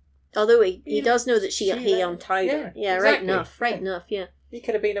that. Although he does know that he untied her. Yeah, right exactly. enough. Right Yeah. enough, yeah. He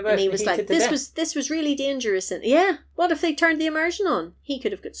could have been And immersed he in was heated like, to death. this was really dangerous. And yeah, what if they turned the immersion on? He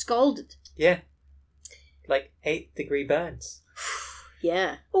could have got scalded. Yeah. Like 8-degree burns.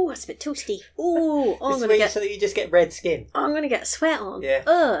 Yeah. Oh, it's a bit toasty. Oh, I'm It's gonna really get... so that you just get red skin. I'm gonna get sweat on. Yeah.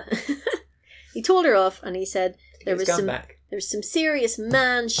 Ugh. He told her off, and he said To there get was his gun some back. there's some serious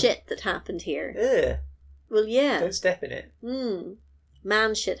man shit that happened here. Ugh. Well, yeah. Don't step in it.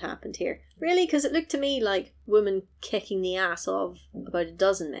 Man shit happened here. Really? Because it looked to me like women kicking the ass of about a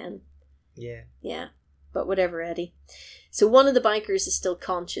dozen men. Yeah. Yeah. But whatever, Eddie. So one of the bikers is still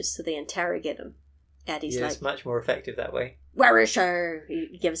conscious, so they interrogate him. Eddie's Yeah, like, it's much more effective that way. where is her?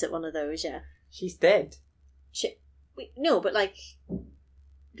 He gives it one of those, yeah. She's dead. No, but like,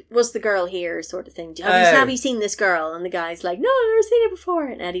 was the girl here sort of thing? Have you seen this girl? And the guy's like, no, I've never seen her before.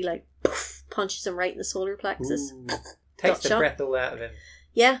 And Eddie like poof, punches him right in the solar plexus. Ooh. Takes the breath all out of him.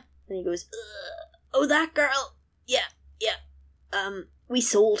 Yeah. And he goes, oh, that girl. Yeah. We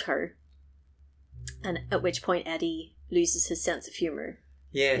sold her. And at which point Eddie loses his sense of humour.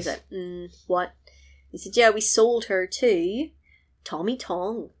 Yes. He's like, what? He said, yeah, we sold her to Tommy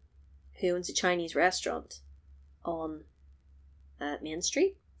Tong, who owns a Chinese restaurant on Main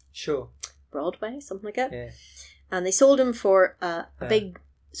Street. Sure. Broadway, something like that. Yeah. And they sold him for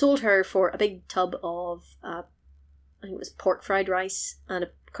sold her for a big tub of, I think it was pork fried rice and a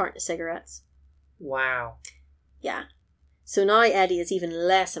carton of cigarettes. Wow. Yeah. So now Eddie is even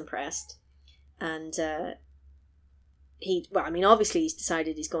less impressed. And obviously he's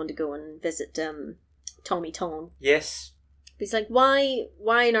decided he's going to go and visit Tommy Tong. Yes. He's like, why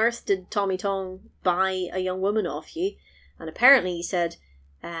on earth did Tommy Tong buy a young woman off you? And apparently he said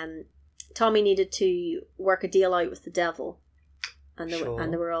Tommy needed to work a deal out with the devil. And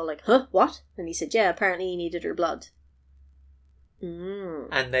they were all like, huh, what? And he said, yeah, apparently he needed her blood.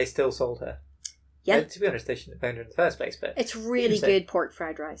 And they still sold her. Yeah. To be honest, they shouldn't have found her in the first place, but... It's really good pork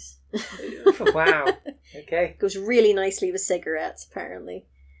fried rice. Wow. Okay. Goes really nicely with cigarettes, apparently.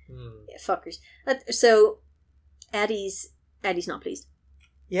 Yeah, fuckers. So, Eddie's not pleased.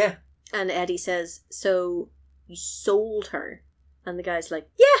 Yeah. And Eddie says, so, you sold her? And the guy's like,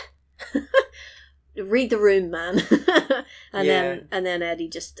 yeah! Read the room, man. and then Eddie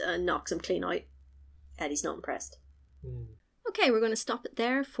just knocks him clean out. Eddie's not impressed. Okay, we're going to stop it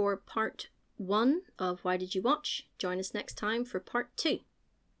there for part 1 of Why Did You Watch? Join us next time for part 2.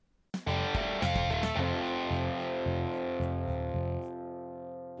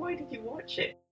 Why did you watch it?